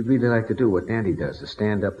that's what you'd really like to do, what Dandy does, to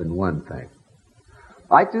stand up in one thing.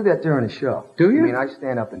 I do that during the show. Do you? I mean, I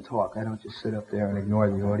stand up and talk. I don't just sit up there and ignore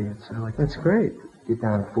the audience. I like That's great. get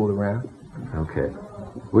down and fool around. Okay.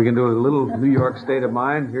 We can do a little New York State of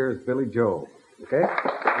Mind. Here's Billy Joel. Okay?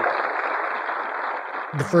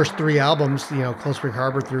 The first 3 albums, you know, Cold Spring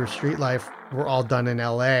Harbor through Street Life, were all done in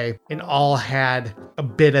LA and all had a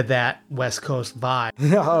bit of that West Coast vibe.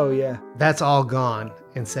 Oh, yeah. That's all gone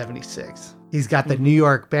in 76. He's got the New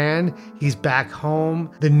York band. He's back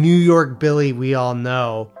home. The New York Billy we all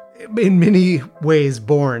know, in many ways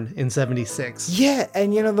born in 76. Yeah,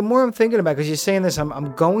 and you know, the more I'm thinking about it, because you're saying this,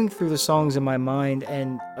 I'm going through the songs in my mind,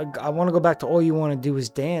 and I want to go back to All You Want to Do Is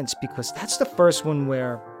Dance, because that's the first one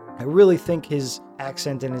where I really think his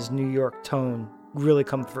accent and his New York tone really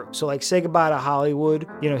come through. So like Say Goodbye to Hollywood,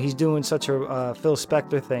 he's doing such a Phil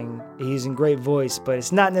Spector thing. He's in great voice, but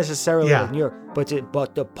it's not necessarily like New York. But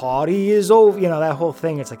the party is over. That whole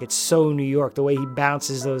thing. It's like it's so New York. The way he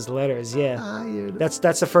bounces those letters. Yeah,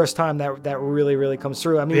 that's the first time that really really comes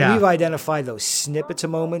through. I mean, we've identified those snippets of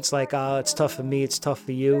moments like it's tough for me, it's tough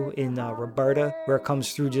for you in Roberta, where it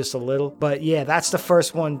comes through just a little. But yeah, that's the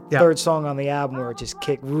first one, third song on the album where it just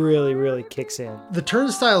really kicks in. The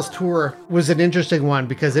Turnstiles tour was an interesting one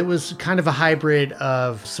because it was kind of a hybrid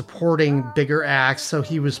of supporting bigger acts. So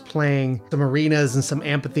he was playing some arenas and some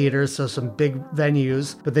amphitheaters, so some big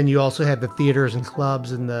venues, but then you also had the theaters and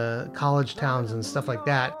clubs and the college towns and stuff like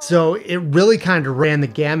that. So it really kind of ran the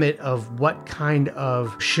gamut of what kind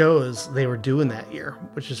of shows they were doing that year,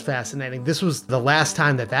 which is fascinating. This was the last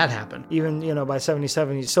time that happened. Even, by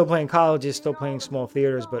 77, he's still playing colleges, still playing small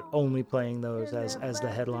theaters, but only playing those as the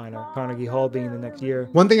headliner. Carnegie Hall being the next year.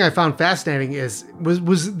 One thing I found fascinating is,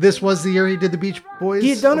 this was the year he did the Beach Boys?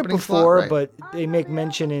 He had done it before, slot, right? but they make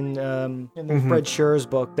mention in Fred Scher's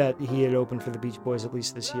book that he had opened for the Beach Boys at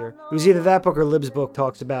least this year. It was either that book or Lib's book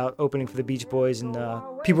talks about opening for the Beach Boys, and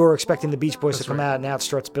people were expecting the Beach Boys to come out, and out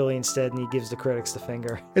struts Billy instead, and he gives the critics the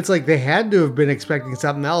finger. It's like they had to have been expecting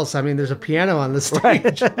something else. I mean, there's a piano on the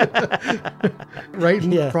stage right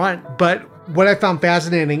in front. But what I found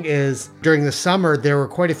fascinating is during the summer, there were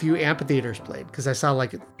quite a few amphitheaters played, because I saw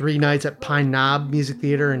like 3 nights at Pine Knob Music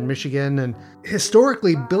Theater in Michigan. And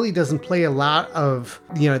historically, Billy doesn't play a lot of,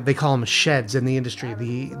 they call them sheds in the industry,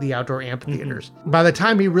 the outdoor amphitheaters. By the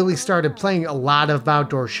time he really started playing a lot of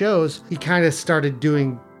outdoor shows, he kind of started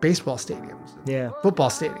doing baseball stadiums, football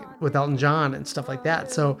stadium with Elton John and stuff like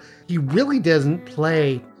that. So he really doesn't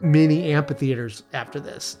play many amphitheaters after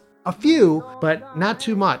this. A few, but not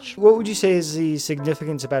too much. What would you say is the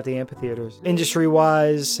significance about the amphitheaters?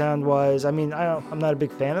 Industry-wise, sound-wise? I mean, I'm not a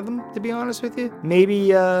big fan of them, to be honest with you. Maybe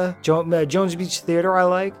Jones Beach Theater I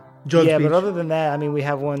like. Jones Beach. But other than that, I mean, we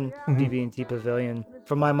have one BB&T Pavilion.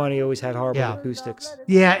 For my money, always had horrible acoustics.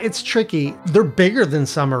 Yeah, it's tricky. They're bigger than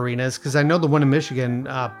some arenas, because I know the one in Michigan,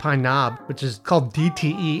 Pine Knob, which is called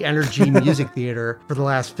DTE Energy Music Theater for the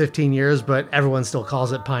last 15 years, but everyone still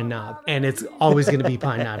calls it Pine Knob. And it's always going to be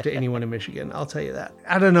Pine Knob to anyone in Michigan, I'll tell you that.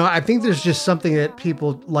 I don't know. I think there's just something that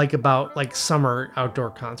people like about like summer outdoor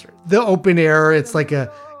concerts. The open air, it's like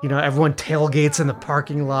everyone tailgates in the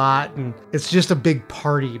parking lot, and it's just a big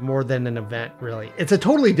party more than an event, really. It's a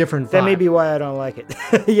totally different vibe. That may be why I don't like it.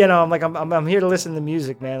 I'm here to listen to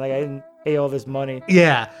music, man. Like, I didn't pay all this money.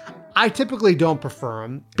 Yeah. I typically don't prefer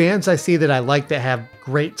them. Bands I see that I like that have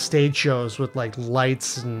great stage shows with like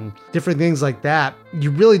lights and different things like that, you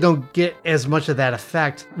really don't get as much of that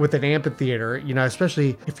effect with an amphitheater,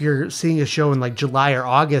 especially if you're seeing a show in like July or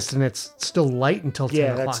August and it's still light until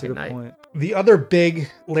 10 o'clock at night. Point. The other big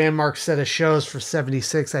landmark set of shows for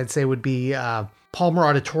 76, I'd say, would be Palmer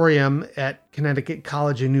Auditorium at Connecticut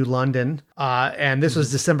College in New London. And this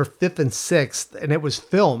was December 5th and 6th, and it was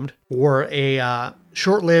filmed for a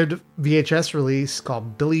short-lived VHS release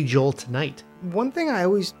called Billy Joel Tonight. One thing I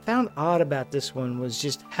always found odd about this one was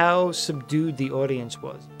just how subdued the audience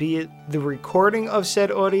was, be it the recording of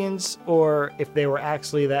said audience or if they were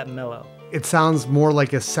actually that mellow. It sounds more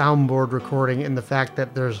like a soundboard recording in the fact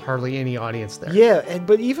that there's hardly any audience there. Yeah,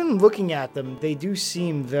 but even looking at them, they do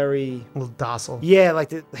seem very... a little docile. Yeah, like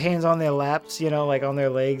the hands on their laps, like on their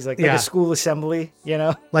legs, like a school assembly,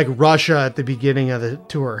 Like Russia at the beginning of the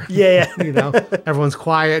tour. Yeah. Everyone's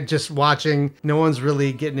quiet, just watching. No one's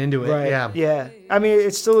really getting into it. Right. Yeah. I mean,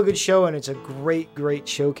 it's still a good show, and it's a great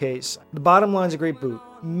showcase. The bottom line's a great boot.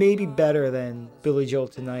 Maybe better than Billy Joel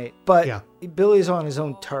Tonight, but Billy's on his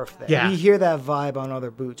own turf there. Yeah. You hear that vibe on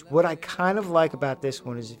other boots. What I kind of like about this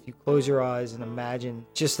one is if you close your eyes and imagine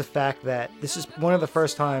just the fact that this is one of the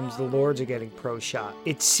first times the Lords are getting pro shot.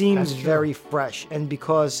 It seems very fresh, and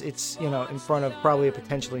because it's, in front of probably a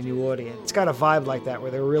potentially new audience, it's got a vibe like that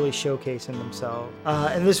where they're really showcasing themselves.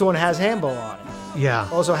 And this one has Handball on it. Yeah.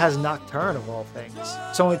 Also has Nocturne of all things.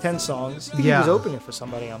 It's only 10 songs. I think he was opening for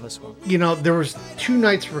somebody on this one. There was 2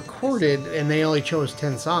 nights recorded and they only chose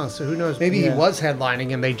 10 songs. So who knows? Maybe he was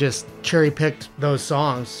headlining and they just cherry picked those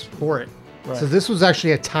songs for it. Right. So this was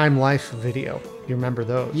actually a Time Life video. You remember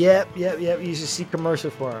those? Yep. You used to see commercial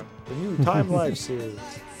for him. The new Time Life series.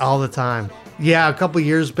 All the time. Yeah, a couple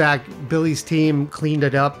years back, Billy's team cleaned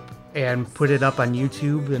it up and put it up on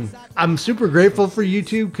YouTube. And I'm super grateful for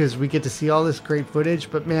YouTube because we get to see all this great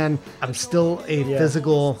footage. But man, I'm still a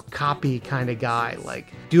physical copy kind of guy.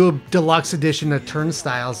 Like, do a deluxe edition of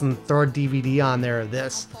Turnstiles and throw a DVD on there of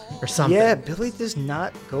this or something. Yeah, Billy does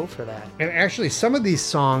not go for that. And actually, some of these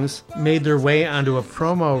songs made their way onto a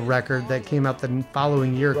promo record that came out the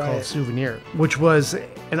following year called Souvenir, which was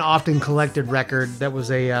an often collected record that was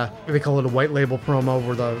they call it a white label promo,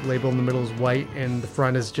 where the label in the middle is white and the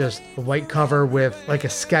front is just a white cover with like a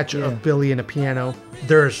sketch of Billy and a piano.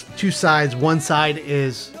 There's two sides. One side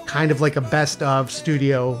is kind of like a best of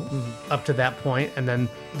studio up to that point, and then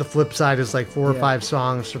the flip side is like 4 or 5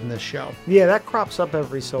 songs from this show. Yeah, that crops up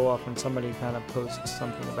every so often. Somebody kind of posts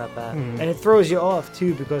something about that. And it throws you off,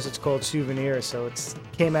 too, because it's called Souvenir, so it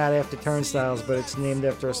came out after Turnstiles, but it's named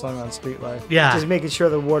after a song on Street Life. Yeah. Just making sure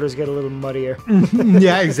the waters get a little muddier.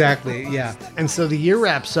 Yeah, exactly. Yeah. And so the year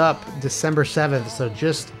wraps up December 7th, so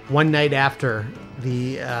just one night after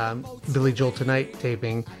the Billy Joel Tonight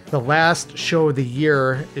taping. The last show of the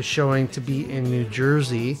year is showing to be in New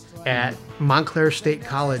Jersey at Montclair State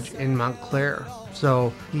College in Montclair.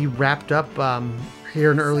 So he wrapped up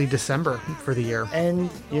here in early December for the year.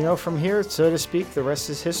 And, you know, from here, so to speak, the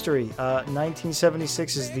rest is history.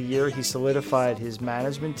 1976 is the year he solidified his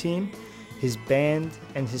management team, his band,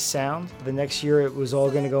 and his sound. The next year, it was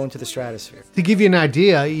all going to go into the stratosphere. To give you an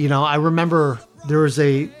idea, you know, I remember there was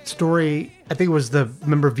a story, I think it was the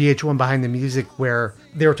member VH1 Behind the Music, where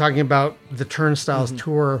they were talking about the Turnstiles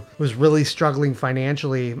tour was really struggling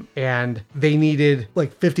financially, and they needed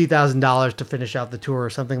like $50,000 to finish out the tour or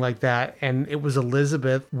something like that. And it was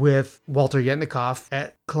Elizabeth with Walter Yetnikoff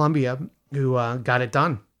at Columbia who got it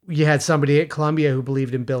done. You had somebody at Columbia who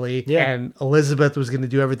believed in Billy, and Elizabeth was going to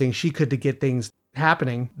do everything she could to get things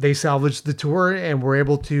happening. They salvaged the tour and were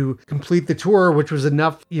able to complete the tour, which was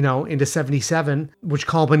enough, you know, into 77, which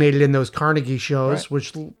culminated in those Carnegie shows,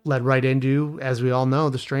 which led right into, as we all know,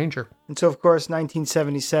 The Stranger. And so, of course,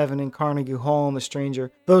 1977 and Carnegie Hall and The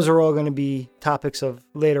Stranger, those are all going to be topics of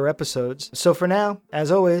later episodes. So for now,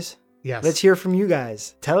 as always, let's hear from you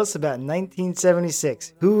guys. Tell us about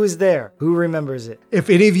 1976. Who was there? Who remembers it? If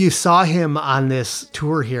any of you saw him on this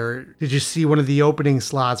tour here, did you see one of the opening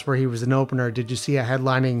slots where he was an opener? Did you see a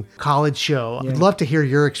headlining college show? I'd love to hear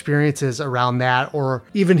your experiences around that, or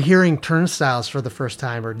even hearing Turnstiles for the first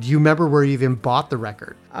time, or do you remember where you even bought the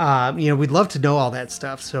record? You know, we'd love to know all that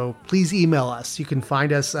stuff. So please email us. You can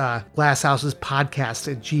find us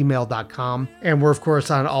glasshousespodcast@gmail.com. And we're, of course,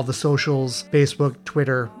 on all the socials, Facebook,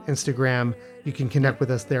 Twitter, Instagram. You can connect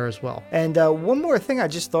with us there as well. And one more thing I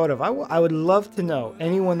just thought of. I would love to know,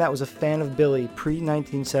 anyone that was a fan of Billy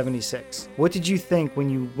pre-1976, what did you think when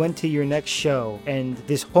you went to your next show and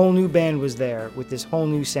this whole new band was there with this whole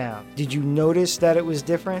new sound? Did you notice that it was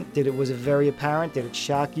different? Was it very apparent? Did it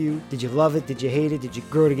shock you? Did you love it? Did you hate it? Did you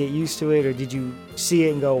grow to get used to it? Or did you see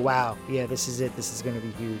it and go, wow, yeah, this is it. This is going to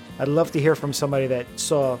be huge. I'd love to hear from somebody that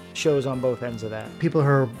saw shows on both ends of that. People who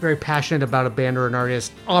are very passionate about a band or an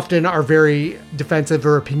artist often are very defensive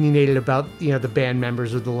or opinionated about, you know, the band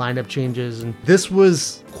members or the lineup changes. And this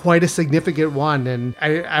was quite a significant one. And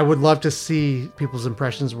I would love to see people's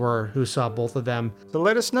impressions were who saw both of them. So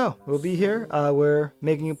let us know. We'll be here. We're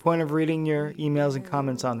making a point of reading your emails and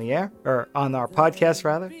comments on the air, or on our podcast,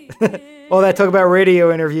 rather. All that talk about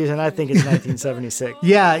radio interviews, and I think it's 1976.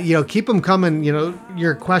 Yeah, you know, keep them coming. You know,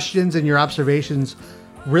 your questions and your observations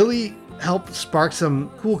really help spark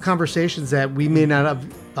some cool conversations that we may not have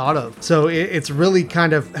thought of. So it's really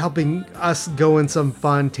kind of helping us go in some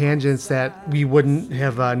fun tangents that we wouldn't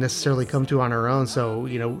have necessarily come to on our own. So,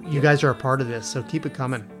 you know, you guys are a part of this, so keep it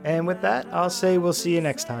coming. And with that, I'll say we'll see you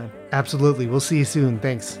next time. Absolutely. We'll see you soon.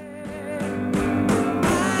 Thanks.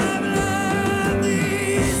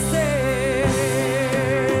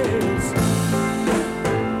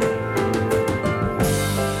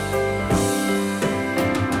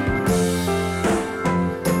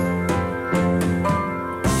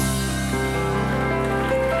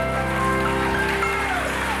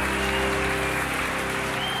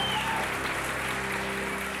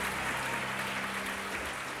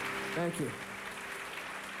 Thank you.